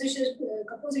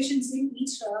compositions in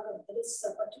each raga, there is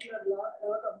a particular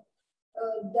raga.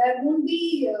 There won't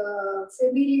be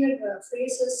familiar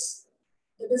phrases.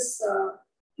 That is,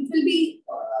 it will be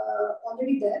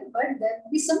already there, but there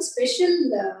will be some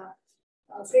special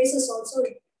phrases also.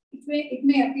 It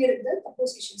may appear in the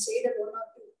composition. Say that 1 or 2.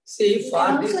 See,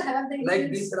 for this, like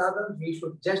these ragas, we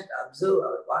should just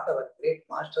observe what our great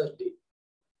masters did.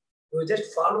 We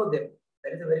just follow them.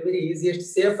 That is a very, very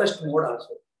easiest, safest mode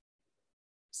also.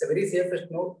 It's a very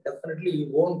safest mode. Definitely you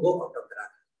won't go out of the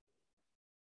raga.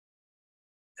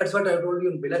 That's what I told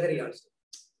you in Bilagari also.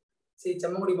 See,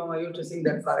 Chamamudi Mama used to sing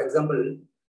that, for example,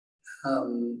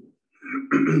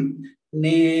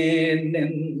 Ne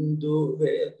Nendu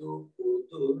Vedu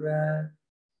Kudura.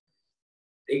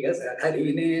 Because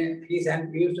Harine, he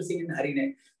used to sing in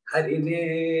Harine.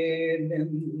 Harine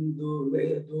Nendu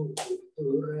Vedu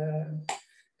Kudura.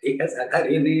 Because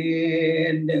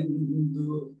Harine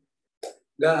Nendu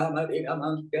Gamari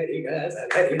Gamangarigas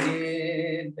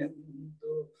Harine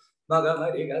Nendu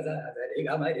Magamari Gaza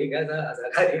Gamari Gaza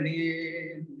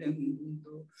Harine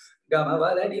Nendu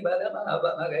Gamavali Badama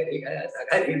Magarigas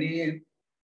Harine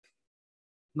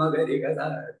Magarigaza,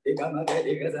 Dika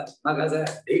Magarigaza, Magaza,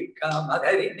 Dika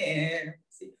Magarine,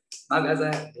 Magaza,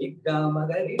 Dika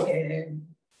Magarine,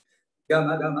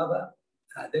 Gama Gamaba,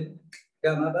 Adam,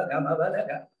 Gamaba Gamaba,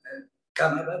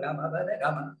 Gamaba Gamaba,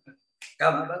 Gama,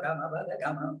 Gamaba Gamaba,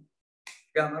 Gama,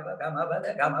 Gamaba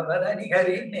Gamaba, Gamaba,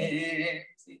 Nigarine.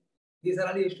 These are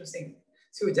all used to sing.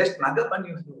 So you just mug up and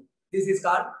you do. This is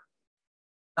called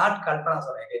not Kalpana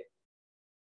Sorage.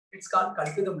 It's called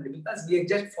Kalpidam because we are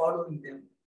just following them.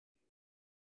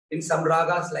 In some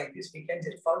ragas like this, we can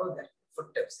just follow their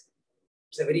footsteps.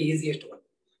 It's a very easiest one.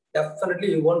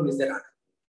 Definitely you won't miss the raga.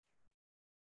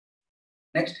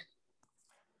 Next.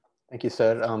 Thank you,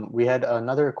 sir. We had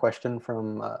another question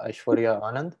from Aishwarya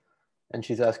Anand, and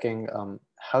she's asking,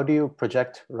 how do you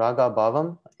project raga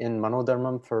bhavam in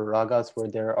Manodharmam for ragas where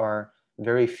there are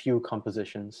very few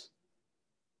compositions?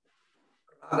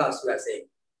 Ragas, we are saying.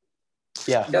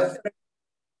 Yeah. Definitely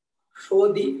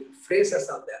show the phrases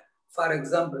of that. For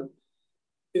example,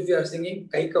 if you are singing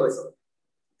Kaikavasi,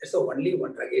 it's only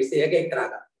one raga. It's a Ekaik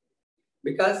raga.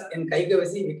 Because in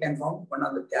Kaikavasi, we can find one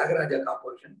of the Tyagaraja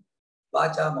composition.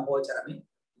 Vacha Mahocharami.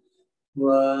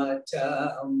 Vacha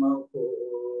Mahocharami.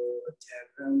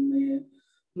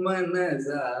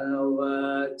 Manasa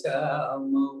Vacha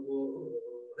Mahocharami.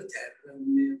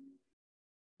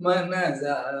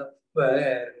 Manasa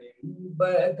Parim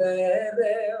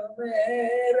Badara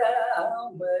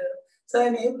Merama.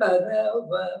 Sani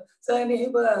Badava, Sani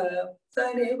Bab,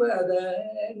 Sani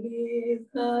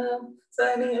Badanisa,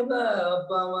 Sani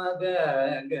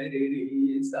Bapamaga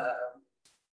Garisa,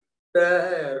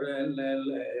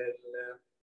 Taranala,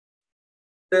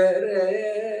 Taranala,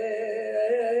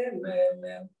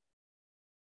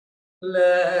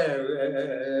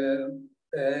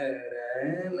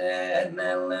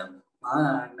 Taranala,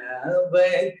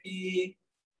 Manavati.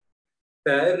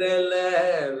 Tarala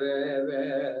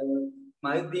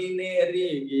Madineri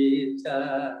Gita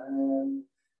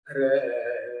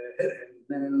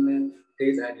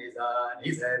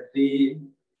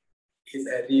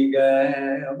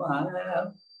Isarigama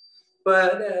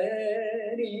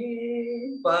Padari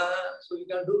Pa. So you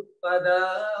can do Pada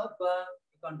Pa.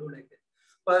 You can do like that.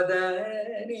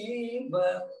 Padari Pa.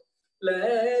 La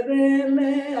la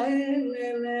la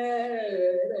la.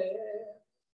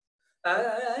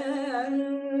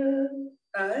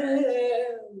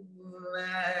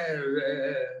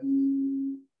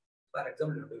 For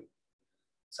example,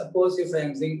 suppose if I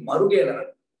am singing Marugelara.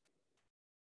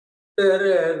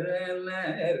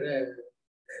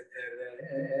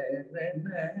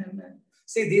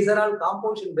 See, these are all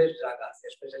composition based ragas,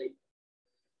 especially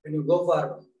when you go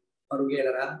for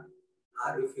Marugelara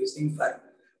or if you sing for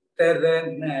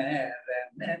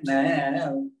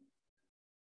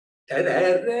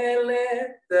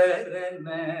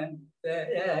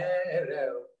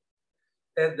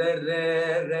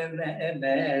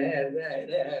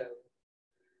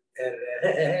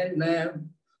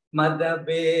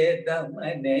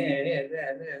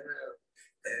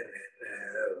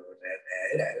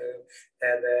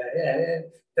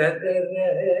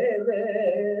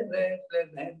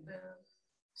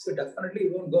so definitely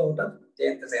you won't go out of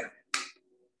Jayantasena.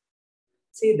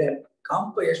 See that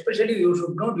especially you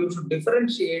should note, you should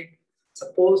differentiate.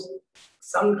 Suppose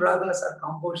some ragas are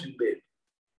composition based.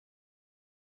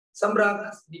 Some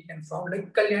ragas we can found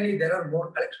like Kalyani, there are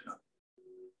more collection of.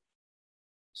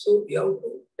 So you have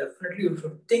to definitely you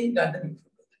should think and then you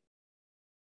should do that.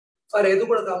 For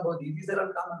Edupada Kambodi, these are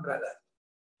all common ragas.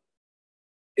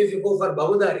 If you go for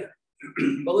Bahudari,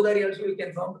 Bahudari also you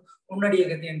can found Unnadi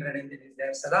Agati and Ranjani is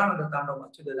there, Sadananda Tandava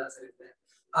Machudadasa is there,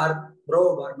 or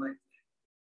Bro Barma is there.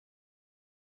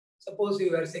 Suppose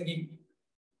you are singing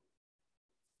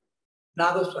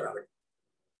Nagaswarali.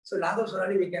 So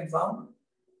Nagaswarali we can found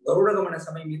Garuda Gamana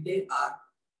Samayamite or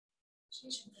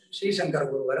Sri Shankara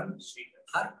Guruvaram or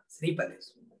Sri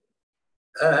Pades.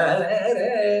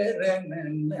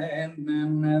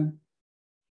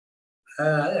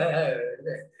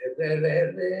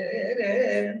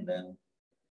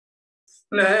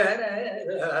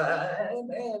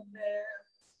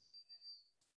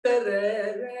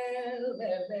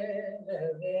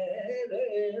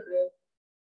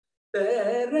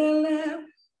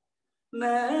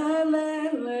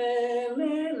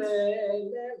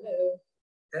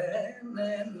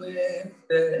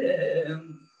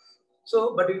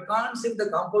 So, but you can't sing the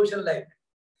composition like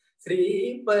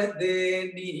Sri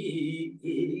Padeni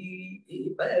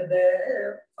Pada.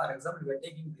 For example, we are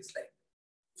taking this line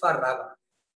for Raga.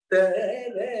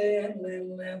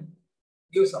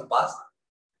 Give some pass.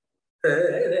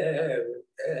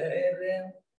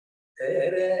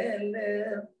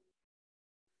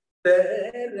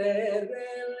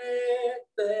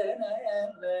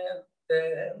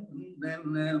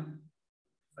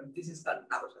 But this is called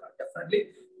Nagaswara. Definitely,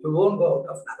 you won't go out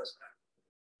of Nagaswara.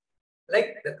 Like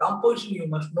the composition, you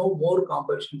must know more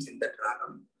compositions in that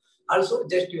ragam. Also,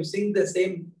 just you sing the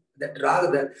same, that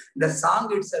raga, the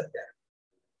song itself there.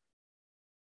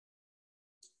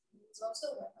 It's also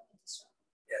Varna.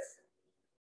 Yes.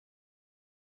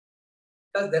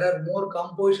 Because there are more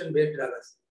composition based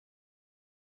ragas.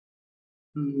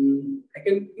 I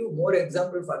can give more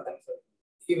example for that.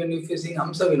 Even if you sing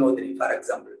Hamsa Vinodini, for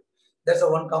example, that's a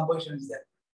one composition is there.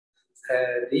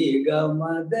 Is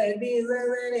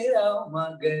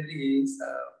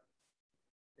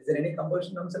there any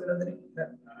composition Hamsa Vinodini?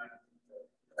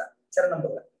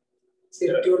 See,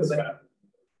 tuned by.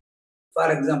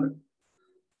 For example,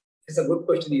 it's a good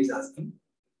question he is asking.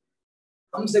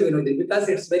 Hamsa Vinodini, because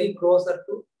it's very closer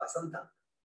to Vasanta.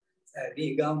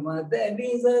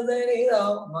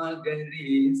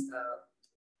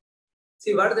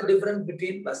 See, what is the difference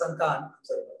between Vasanta and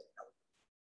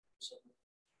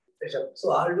Rishabh?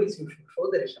 So always you should show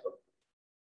the Rishabh.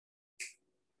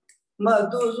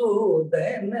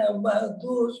 Madhusudana,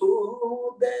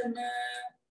 Madhusudana,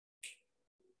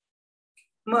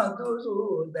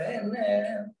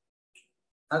 Madhusudana,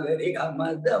 Agarika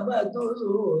Madha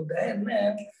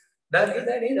Madhusudana, Dari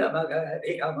Dari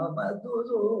Magarika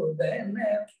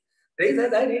Madhusudana, Risa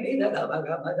Dari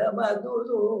Davaga Madha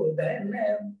Madhusudana,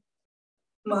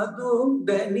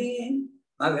 Madhudani,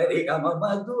 Magarika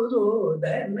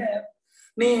Madhusudana.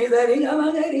 So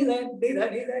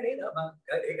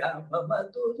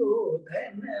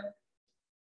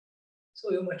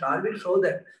you must always show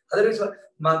that. Otherwise, come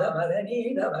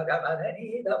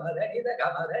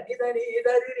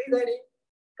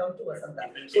to Vasanta.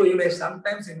 So you may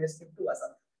sometimes skip to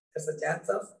Vasanta. There's a chance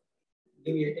of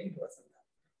deviating to Vasanta.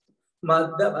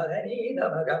 Madha Madani, the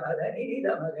Bhagamadani, the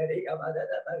Magari, Kamada,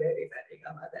 the Magari,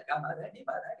 Kamada, Kamadani,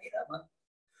 Madani, the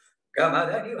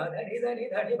Kamadani, Madani, the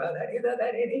Nidani, Madani, the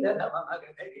Dani, the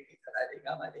Namagari,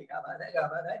 Kamadi, Kamada,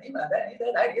 Kamadani, Madani, the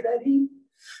Dani,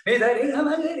 Nidani,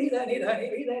 Namagari, the Nidani,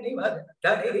 Nidani, Madani,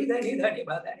 Dani, Nidani,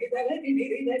 Madani, the Dani,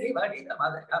 Nidani, Madi, the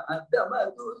Mada, Kamada,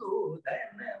 Madu,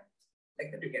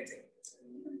 like that you can say.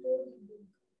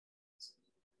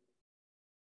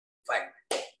 Fine.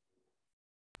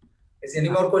 Is any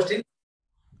more question?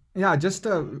 Yeah, just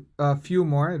a few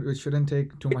more. It shouldn't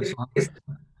take too much longer.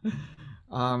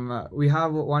 We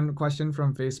have one question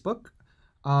from Facebook.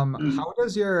 How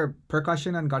does your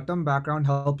percussion and Gattam background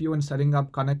help you in setting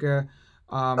up Kanake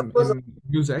in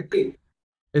music?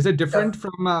 Is it different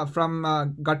from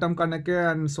Gattam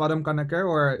Kanake and Swaram Kanake,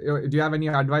 or do you have any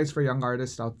advice for young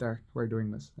artists out there who are doing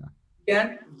this?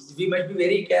 Yeah. We must be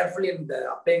very careful in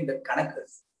applying the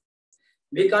Kanakas.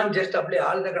 We can't just apply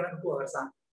all the Kanak to our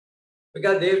song.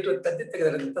 Because they have to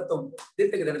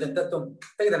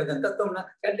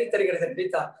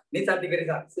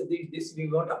so this we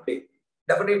won't apply.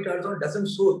 Definitely it also doesn't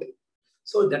suit.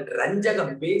 So that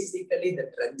Ranjagam, basically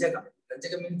that Ranjagam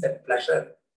means that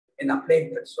pleasure in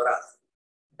applying that swaras.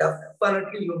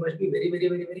 Definitely you must be very, very,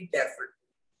 very, very careful.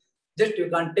 Just you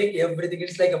can't take everything,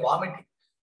 it's like a vomiting.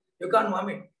 You can't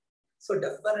vomit. So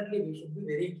definitely we should be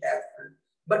very careful.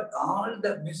 But all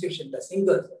the musicians, the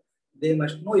singers, they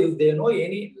must know, if they know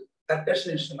any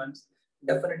percussion instruments,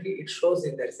 definitely it shows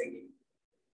in their singing.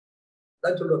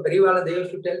 That's what they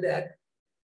used to tell that.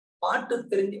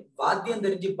 They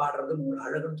used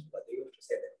to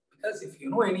say that. Because if you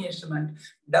know any instrument,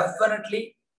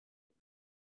 definitely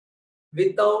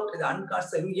without the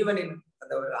unconscious, even in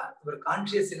our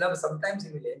conscious enough, sometimes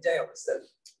you will enjoy yourself.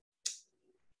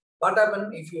 What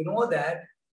happens if you know that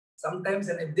sometimes,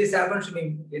 and if this happens to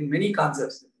me in many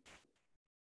concerts,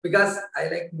 because I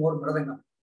like more Mradangam,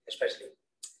 especially.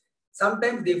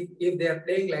 Sometimes if they are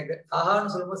playing like that,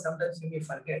 sometimes you may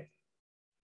forget.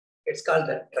 It's called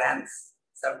the trance.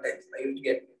 Sometimes I used to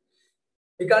get.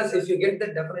 Because if you get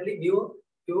that, definitely you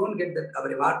won't get that. You will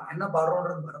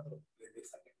be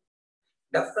forget.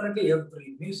 Definitely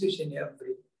every musician,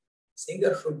 every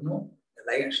singer should know the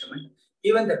live instrument.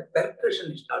 Even the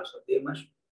percussionist also, they must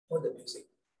know the music.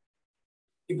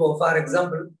 For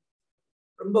example,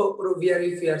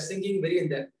 if we are singing very in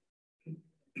the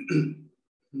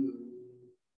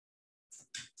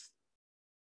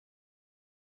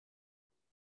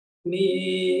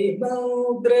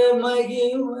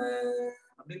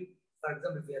for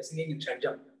example, if we are singing in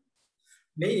Shadjam,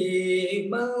 Ni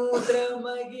Maudra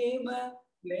Magima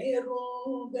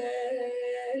Neruga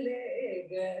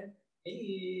Lega,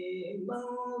 Ni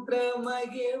Maudra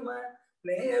Magima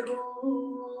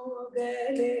Neruga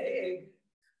Lega,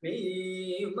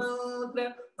 Ni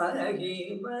Maudra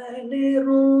Magima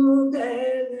Neruga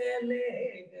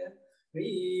Lega,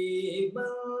 Ni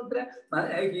Maudra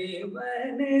Magima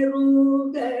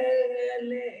Neruga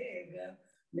Lega,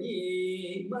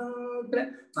 Ni Maudra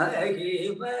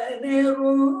Magima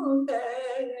Neruga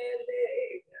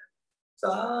Lega,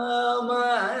 Sama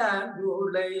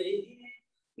Gulai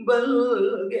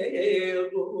Balge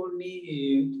Runi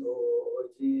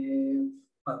Toje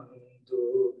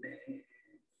Mandune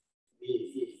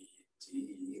Viji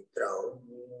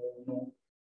Trauno.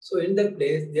 So in that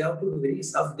place, they have to be very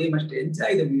soft. They must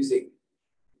enjoy the music.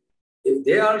 If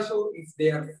they are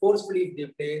forcefully, if they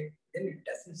play, then it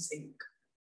doesn't sink.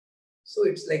 So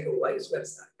it's like a vice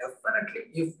versa. Definitely,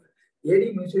 if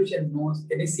any musician knows,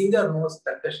 any singer knows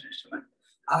percussion instrument,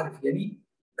 or if any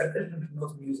percussion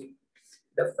knows music,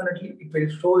 definitely it will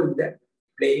show in their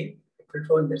playing, it will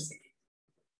show in their singing.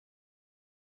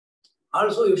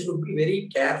 Also, you should be very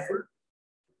careful,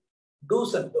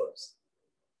 do's and don'ts.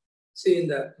 See, in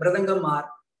the Mradangam or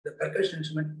the percussion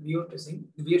instrument, we used to sing,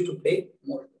 we used to play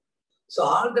more. So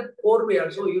all that four way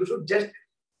also, you should just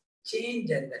change,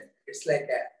 and then it's like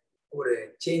a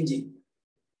changing.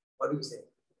 what do you say?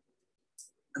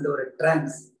 And there were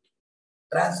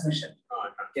transmission,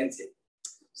 you can say.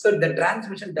 So the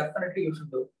transmission definitely you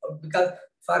should do, because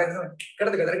for example,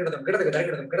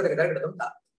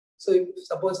 so if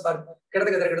suppose for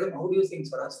how do you sing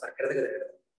swaras for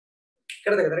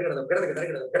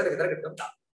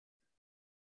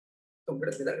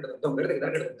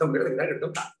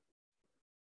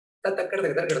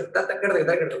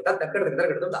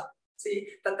see,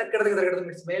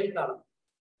 it's male column.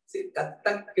 See,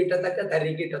 tatak kitataka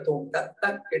tarikitatum,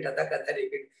 tatak kitataka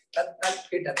tarikit, tatak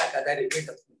kitataka tarikit,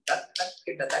 tatak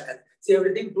kitataka. See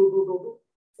everything 2, 2, 2, 2,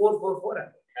 4, 4, 4.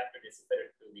 Have to be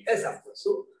separate to the yes, of course.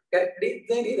 So so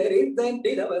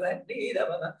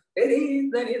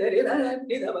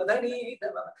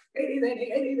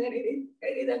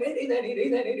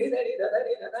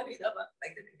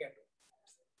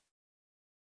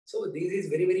this is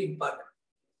very, very important.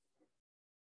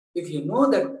 If you know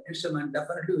that instrument,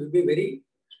 definitely you will be very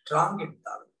strong in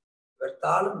talam. Your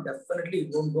talam definitely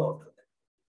won't go out of that.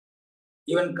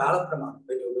 Even kalapraman,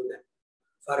 when you do that.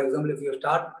 For example, if you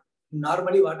start,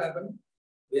 normally what happens?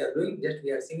 We are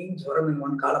singing swaram in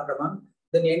one kalapraman,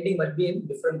 then ending must be in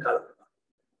different kalapraman.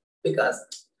 Because,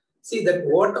 see, that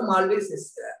Otam always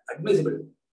is admissible.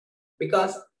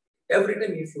 Because every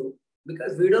time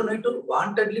because we don't need to,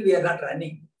 wantedly we are not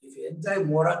running. If you enjoy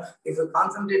more, if you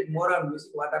concentrate more on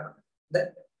music, what happens?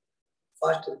 Then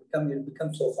fast it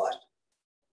becomes so fast.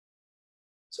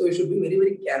 So you should be very,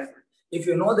 very careful. If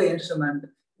you know the instrument,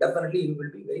 definitely you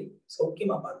will be very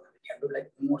saukyam about that. You can do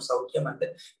like more saukyam, and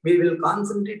then we will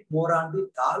concentrate more on the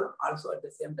tal also at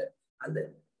the same time, and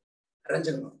the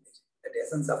Ranjani, that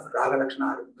essence of Raga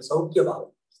Lakshana, the Saukya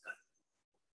Bhava.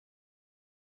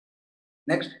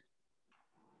 Next.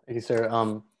 Thank you,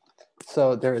 sir.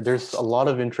 So there's a lot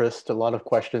of interest, a lot of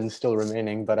questions still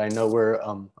remaining, but I know we're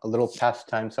a little past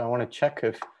time. So I want to check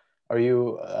if, are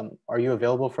you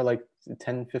available for like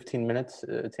 10, 15 minutes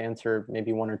to answer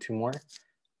maybe one or two more?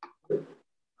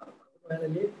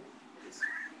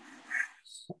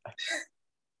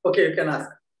 Okay, you can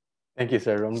ask. Thank you,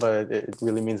 sir. Rumba, it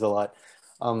really means a lot.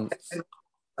 Our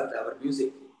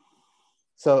music.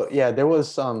 So yeah, there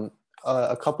was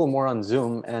a couple more on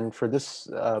Zoom, and for this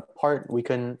part, we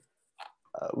can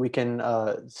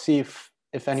see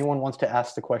if anyone wants to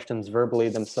ask the questions verbally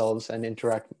themselves and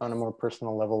interact on a more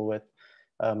personal level with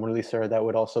Murali sir. That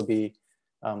would also be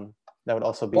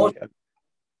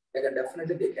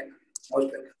Definitely they can.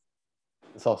 Most welcome.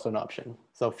 It's also an option.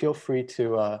 So feel free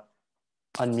to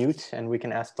unmute, and we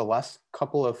can ask the last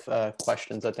couple of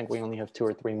questions. I think we only have 2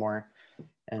 or 3 more,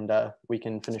 and we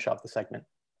can finish off the segment.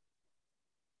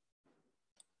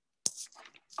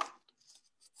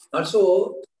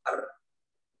 Also,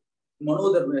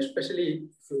 Manodharmam, especially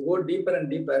if you go deeper and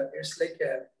deeper, it's like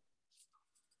a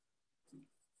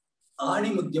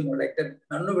Ani Mudyamo, like that.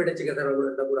 Nannu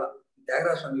Vedachikatara Dabura.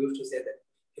 Tyagaraja used to say that.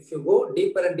 If you go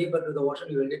deeper and deeper to the ocean,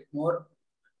 you will get more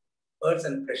pearls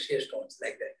and precious stones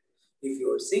like that. If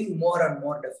you sing more and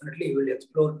more, definitely you will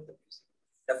explore the music.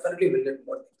 Definitely you will get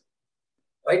more things.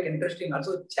 Quite interesting,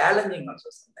 also challenging also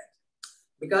sometimes.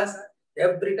 Because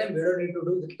every time we don't need to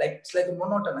do it, like it's like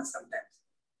monotonous sometimes.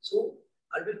 So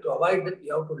always to avoid that,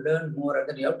 you have to learn more and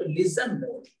then you have to listen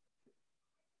more.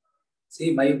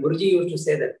 See, my Guruji used to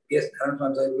say that, P.S.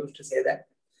 used to say that,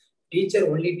 teacher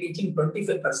only teaching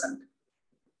 25%.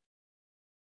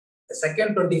 The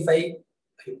second 25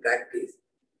 by practice.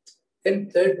 Then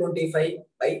third 25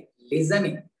 by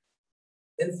listening.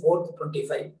 Then fourth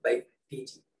 25 by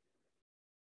teaching.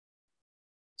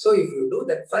 So if you do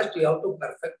that, first you have to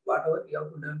perfect whatever you have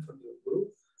to learn from your Guru,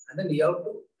 and then you have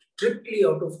to strictly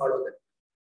follow that.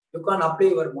 You can't apply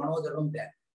your Manodharmam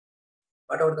there.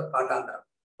 Whatever the Patandra,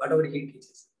 whatever he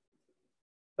teaches.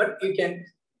 But you can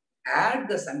add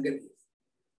the Sangatis.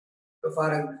 So for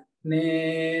example,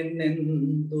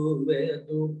 Nendu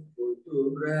Vedu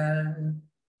Pudura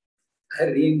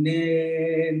Harine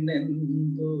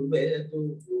Nendu Vedu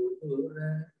Pudura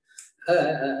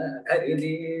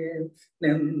Harine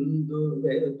Nendu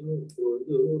Vedu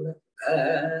Pudura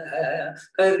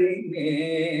Harine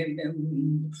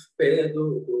Nendu Vedu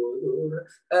Pudura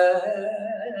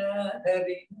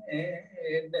Harine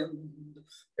Nendu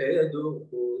Vedu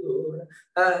Pudura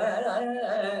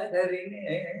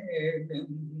Harine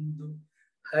Nendu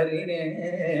Harine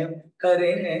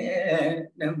Harine.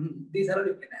 These are all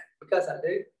you can add because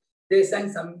they sang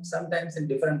sometimes in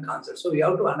different concerts. So we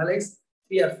have to analyze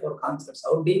 3 or 4 concerts.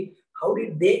 How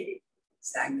did they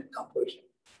sang the composition?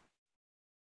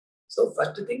 So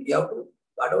first thing you have to,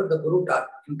 whatever the Guru taught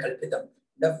in Kalpitam,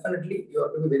 definitely you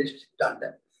have to be very strict on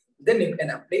that. Then you can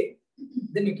apply,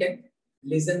 then you can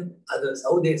listen others,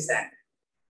 how they sang.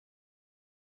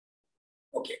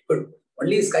 Okay, good.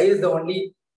 Only sky is the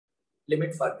only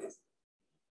limit for this.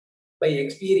 By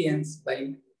experience,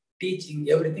 by teaching,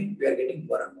 everything, we are getting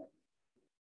more and more.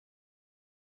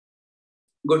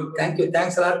 Good. Thank you.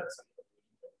 Thanks a lot.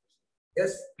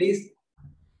 Yes, please.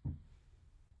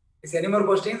 Is there any more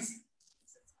questions?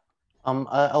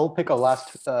 I'll pick a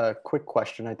last quick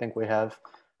question I think we have.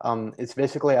 It's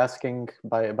basically asking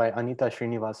by Anita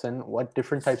Srinivasan what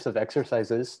different types of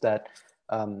exercises that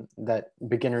that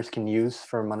beginners can use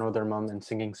for Manodharmam and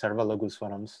singing Sarva Lagu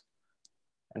Swarams.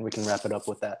 And we can wrap it up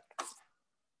with that.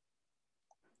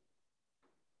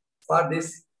 For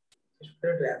this, you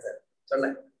should answer.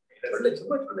 What did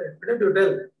you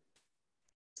tell?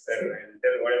 Sir, I'll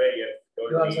tell whatever you have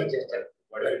told You me. also just tell.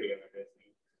 Whatever you have addressed me.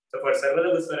 So for Sarva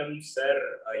Lagu Swarams, sir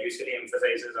usually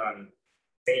emphasizes on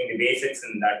singing the basics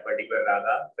in that particular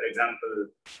raga. For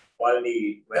example, all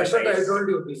the... That's what I told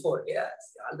you before.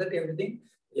 Yes, all that everything.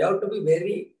 You have to be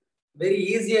very, very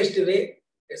easiest way.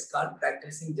 It's called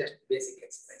practicing just basic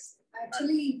exercise.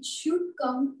 Actually, it should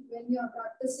come when you are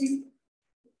practicing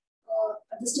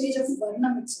at the stage of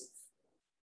Varnam itself.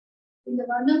 In the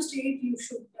Varnam state, you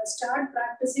should start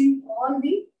practicing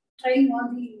trying all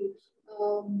the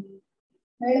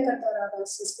Melakarta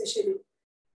ragas especially.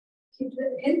 It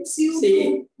helps you to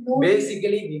know.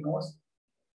 Basically, we know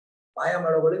Maya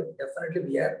Madagode, definitely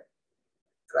we are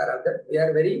aware of that. We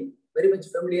are very, very much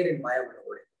familiar in Maya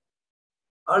Madagode.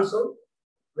 Also,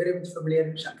 very much familiar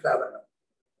in Shankaravarnam.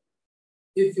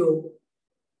 If you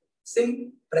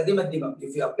sing Pradimadhimam,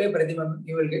 if you apply Pradimam,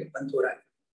 you will get Pantura.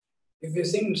 If you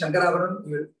sing Shankaravarnam,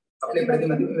 you will apply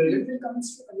Pradimadhimam, you will get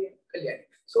Kalyani.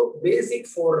 So, basic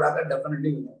 4 raga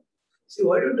definitely you know. See,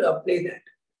 why don't you apply that?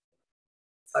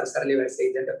 For Sarali, we are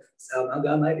saying that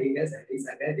Samagama Riga Sari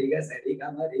Saga Riga Sari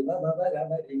Gama Riva Baba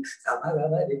Gama Riga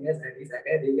Samagama Riga Sari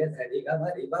Saga Riga Sari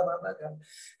Gama Riva Baba Gama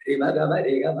Riva Gama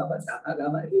Riga Baba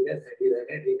Samagama Riga Sari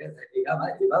Saga Riga Sari Gama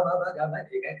Riva Baba Gama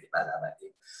Riga Riva Gama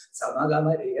Riga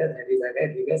Samagama Riga Sari Saga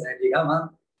Riga Sari Gama.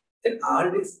 Then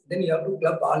all this, then you have to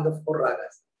club all the 4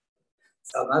 ragas.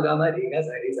 Samagama Riga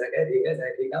Sari Saga Riga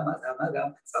Sari Gama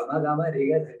Samagama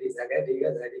Riga Sari Saga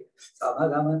Riga Sari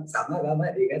Samagama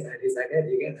Riga Sari Saga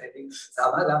Riga Sari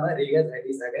Samagama Riga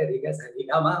Sari Saga Riga Sari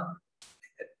Gama.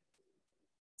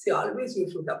 See, always you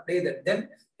should apply that. Then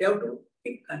you have to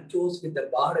pick and choose with the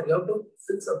border. You have to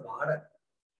fix a border.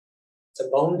 It's a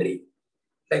boundary.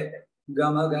 Like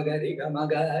Gama Gagari Gama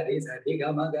Gari Sari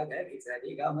Gama Gagari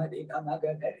Sari Gama Ri Gama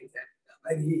Gagari Sari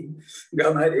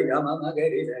Gama Ri Gama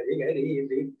Magari Sari Gari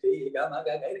Ri Gama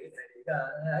Gagari Sari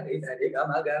Gari Sari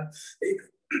Gama Gari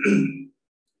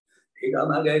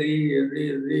Gama Gari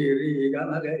Ri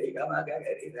Gama Gari Gama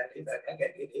Gagari Sari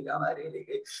Gari Gama Ri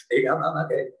Gama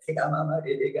Magari Gama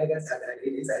Mari Ri Gaga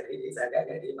Sadari Sari Saga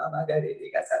Gari Mama Gari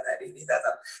Ri Gaga Sadari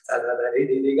Sadari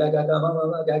Ri Gaga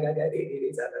Mama Gaga Gari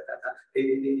Ri Sadata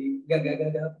Ri Gaga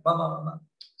Gaga Mama.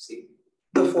 See,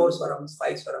 the 4 swarams,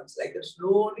 5 swarams, like that.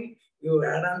 Slowly you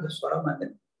add on the swaram and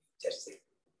then just say.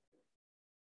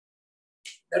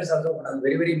 That is also one of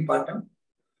very, very important.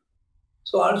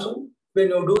 So also, when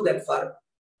you do that for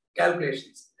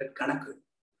calculations, that Kanaka,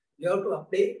 you have to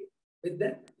apply with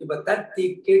the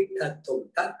Tatti Kit Tatum.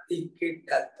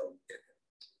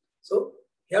 So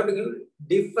you have to give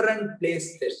different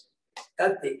places.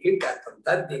 Tatti Kit Tatum,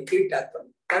 Tatti Kit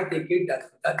Tatum, Tatti Kit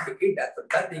Tatum, Tatti Kit Tatum,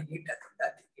 Tatti Kit Tatum,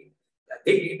 Tatti Kit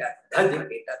Tatum, Tatti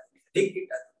Kit Tatum.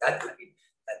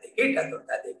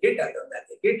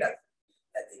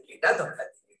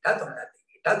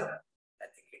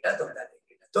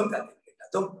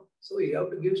 So you have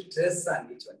to give stress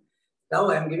on each one. Now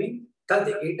I am giving so like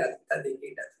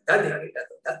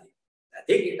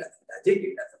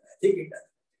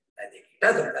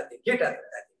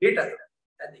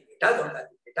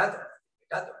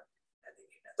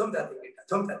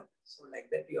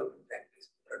that you have to practice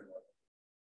more.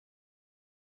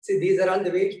 See, these are all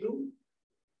the ways to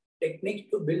techniques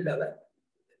to build our.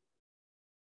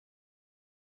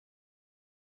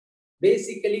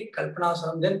 Basically, Kalpana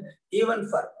Swaram, then even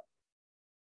for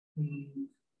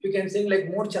you can sing like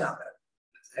Murchana.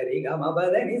 Sari Gama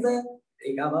Badani Sa,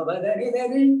 Ri Gama Badani Sa,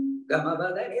 Gama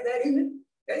Badani Sa,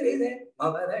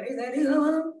 Badani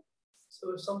Sa.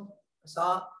 So some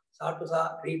Sa to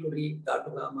Sa, Re to Re, Ga to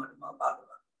Ga, Ma to Ma, Pa to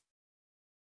Ma.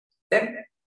 Then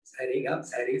Sari Gama,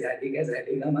 Sari Ga,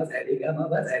 Sari Gama, Sari Gama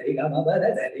Ba, Sari Gama Ba,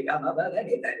 Sari Gama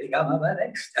Badani, Sari Gama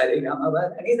Badani, Sari Gama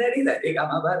Badani, Sari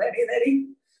Gama Badani,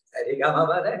 Sari Gama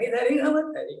Badani, Sari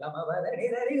Gama, Sari Gama Badani,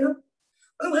 Sari Gama.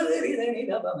 Magari Dani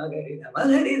Daba Magari,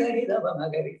 Magari Dani Daba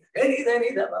Magari, Gari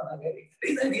Dani Daba Magari,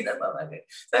 Ridani Daba Magari,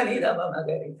 Sani Daba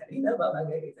Magari, Sani Daba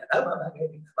Magari, Daba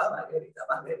Magari, Daba Magari,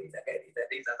 Daba Magari, Sagari,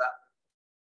 Dani Daba.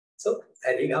 So,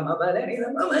 Sari Gama Balani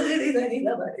Dama Magari Dani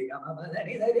Dama Gama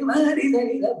Balani Dani Magari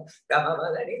Dani Dama Gama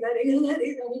Balani Dani Gari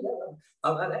Dani Dama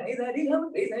Balani Dani Gama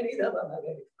Dani Dama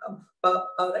Magari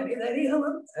Balani Dani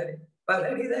Gama Sari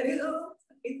Balani Dani Gama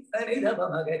Dani Dama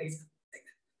Magari.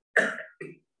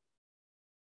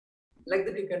 Like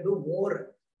that, you can do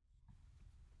more.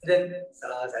 Then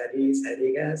sa sari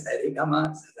sari ga sari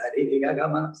gama sari riga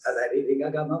gama sari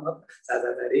riga gama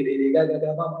sari riga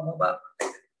gama ma.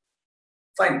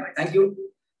 Fine, thank you.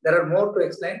 There are more to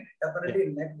explain.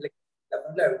 Definitely, definitely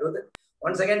I will do that.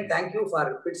 Once again, thank you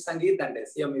for Pitt Sangeet and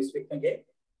CMU SPICMACAY.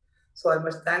 So I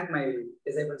must thank my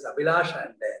disciples Abhilash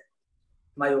and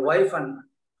my wife and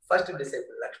first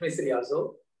disciple Lakshmi Sri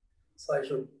also. So I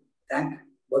should thank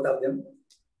both of them.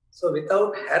 So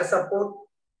without her support,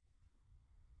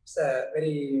 it's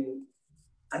very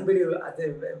unbelievable.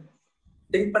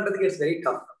 Think pandradhukku it's very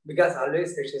tough because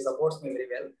always she supports me very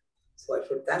well. So I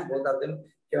should thank both of them,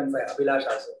 even for Abhilash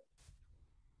also.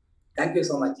 Thank you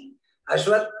so much.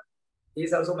 Ashwath, he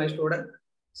is also my student.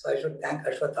 So I should thank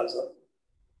Ashwath also.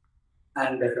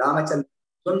 And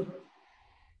Ramachandran,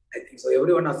 I think so.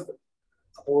 Everyone of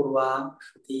Apurva,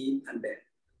 Shruti, and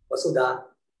Vasudha,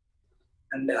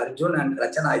 and Arjun and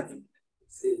Rachana, I think.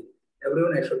 See,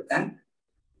 everyone I should thank.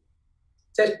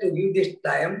 Just to give this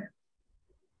time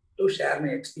to share my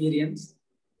experience,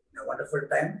 a wonderful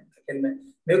time. I can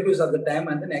make use of the time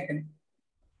and then I can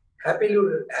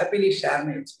happily share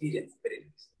my experience. Very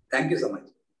nice. Thank you so much.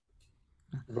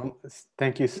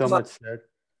 Thank you so much, sir.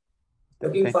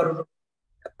 Looking forward to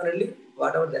definitely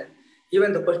whatever that.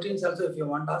 Even the questions also, if you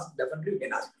want to ask, definitely you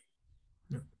can ask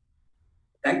me.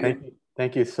 Thank you.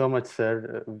 Thank you so much,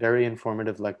 sir. Very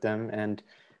informative Lec-Dem, and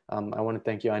I want to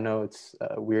thank you. I know it's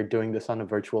we're doing this on a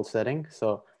virtual setting,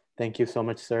 so thank you so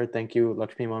much, sir. Thank you,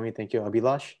 Lakshmi Mami. Thank you,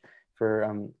 Abhilash, for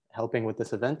helping with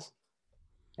this event.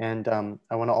 And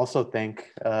I want to also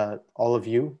thank all of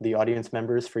you, the audience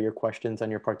members, for your questions and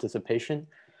your participation.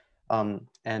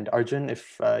 And Arjun,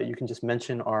 if you can just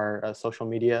mention our social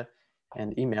media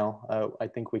and email, I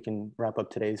think we can wrap up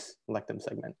today's Lec-Dem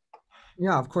segment.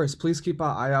 Yeah, of course. Please keep an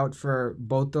eye out for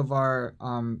both of our,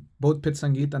 both Pitt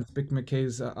Sangeet and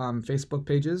SPICMACAY's Facebook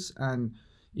pages, and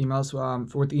emails.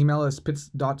 For the email is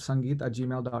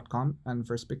pits.sangeet@gmail.com, and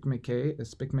for SPICMACAY is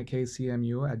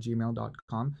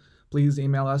SPICMACAYCMU@gmail.com. Please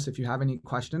email us if you have any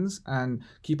questions, and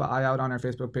keep an eye out on our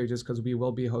Facebook pages because we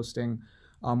will be hosting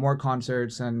more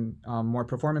concerts and more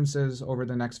performances over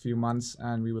the next few months,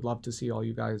 and we would love to see all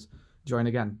you guys join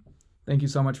again. Thank you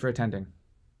so much for attending.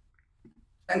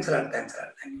 Thanks a lot. Thanks a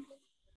lot. Thank you.